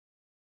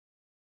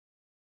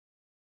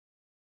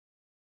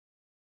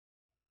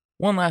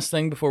 One last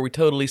thing before we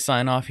totally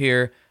sign off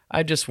here,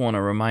 I just want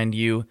to remind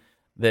you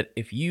that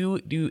if you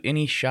do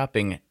any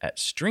shopping at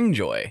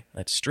Stringjoy,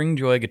 that's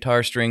Stringjoy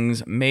guitar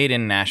strings made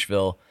in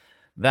Nashville,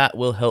 that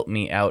will help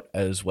me out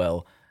as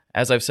well.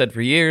 As I've said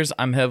for years,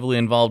 I'm heavily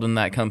involved in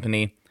that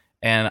company,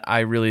 and I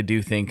really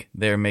do think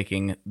they're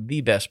making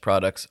the best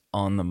products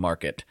on the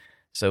market.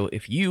 So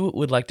if you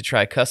would like to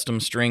try custom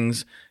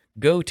strings,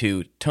 go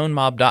to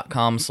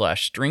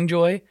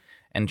tonemob.com/stringjoy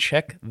and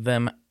check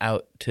them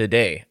out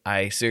today.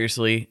 I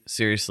seriously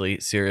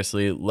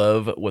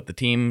love what the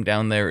team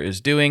down there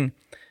is doing.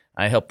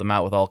 I help them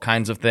out with all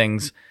kinds of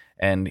things,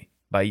 and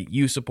by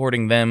you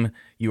supporting them,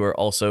 you are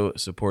also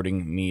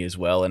supporting me as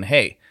well. And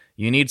hey,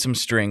 you need some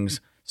strings,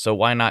 so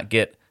why not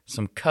get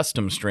some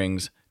custom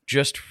strings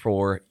just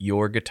for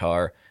your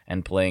guitar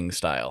and playing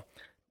style?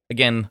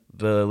 Again,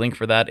 the link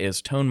for that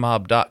is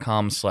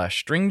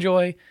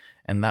tonemob.com/stringjoy,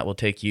 and that will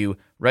take you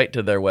right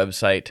to their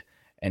website,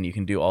 and you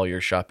can do all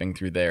your shopping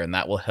through there, and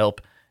that will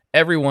help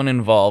everyone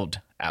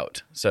involved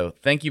out. So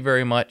thank you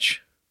very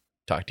much.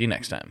 Talk to you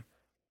next time.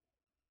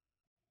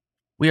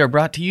 We are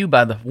brought to you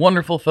by the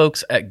wonderful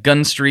folks at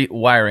Gun Street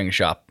Wiring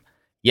Shop.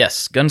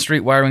 Yes, Gun Street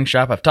Wiring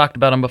Shop. I've talked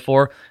about them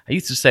before. I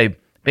used to say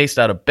based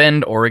out of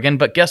Bend, Oregon,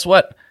 but guess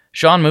what?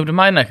 Sean moved to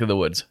my neck of the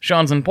woods.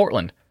 Sean's in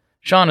Portland.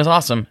 Sean is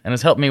awesome and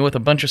has helped me with a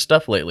bunch of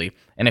stuff lately.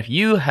 And if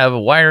you have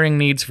wiring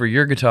needs for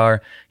your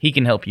guitar, he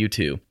can help you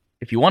too.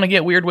 If you want to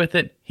get weird with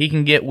it, he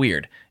can get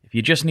weird. If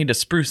you just need to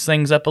spruce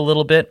things up a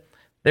little bit,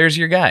 there's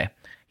your guy.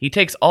 He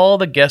takes all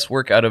the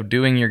guesswork out of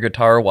doing your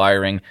guitar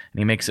wiring, and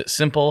he makes it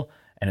simple,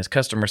 and his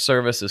customer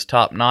service is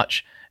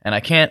top-notch, and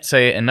I can't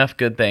say enough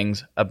good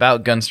things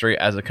about Gun Street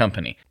as a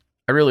company.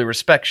 I really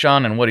respect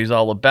Sean and what he's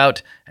all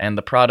about, and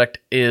the product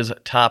is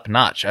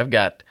top-notch. I've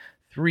got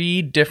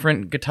 3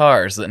 different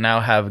guitars that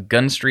now have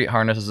Gun Street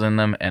harnesses in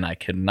them, and I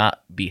could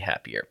not be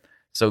happier.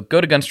 So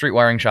go to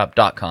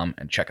gunstreetwiringshop.com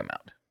and check them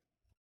out.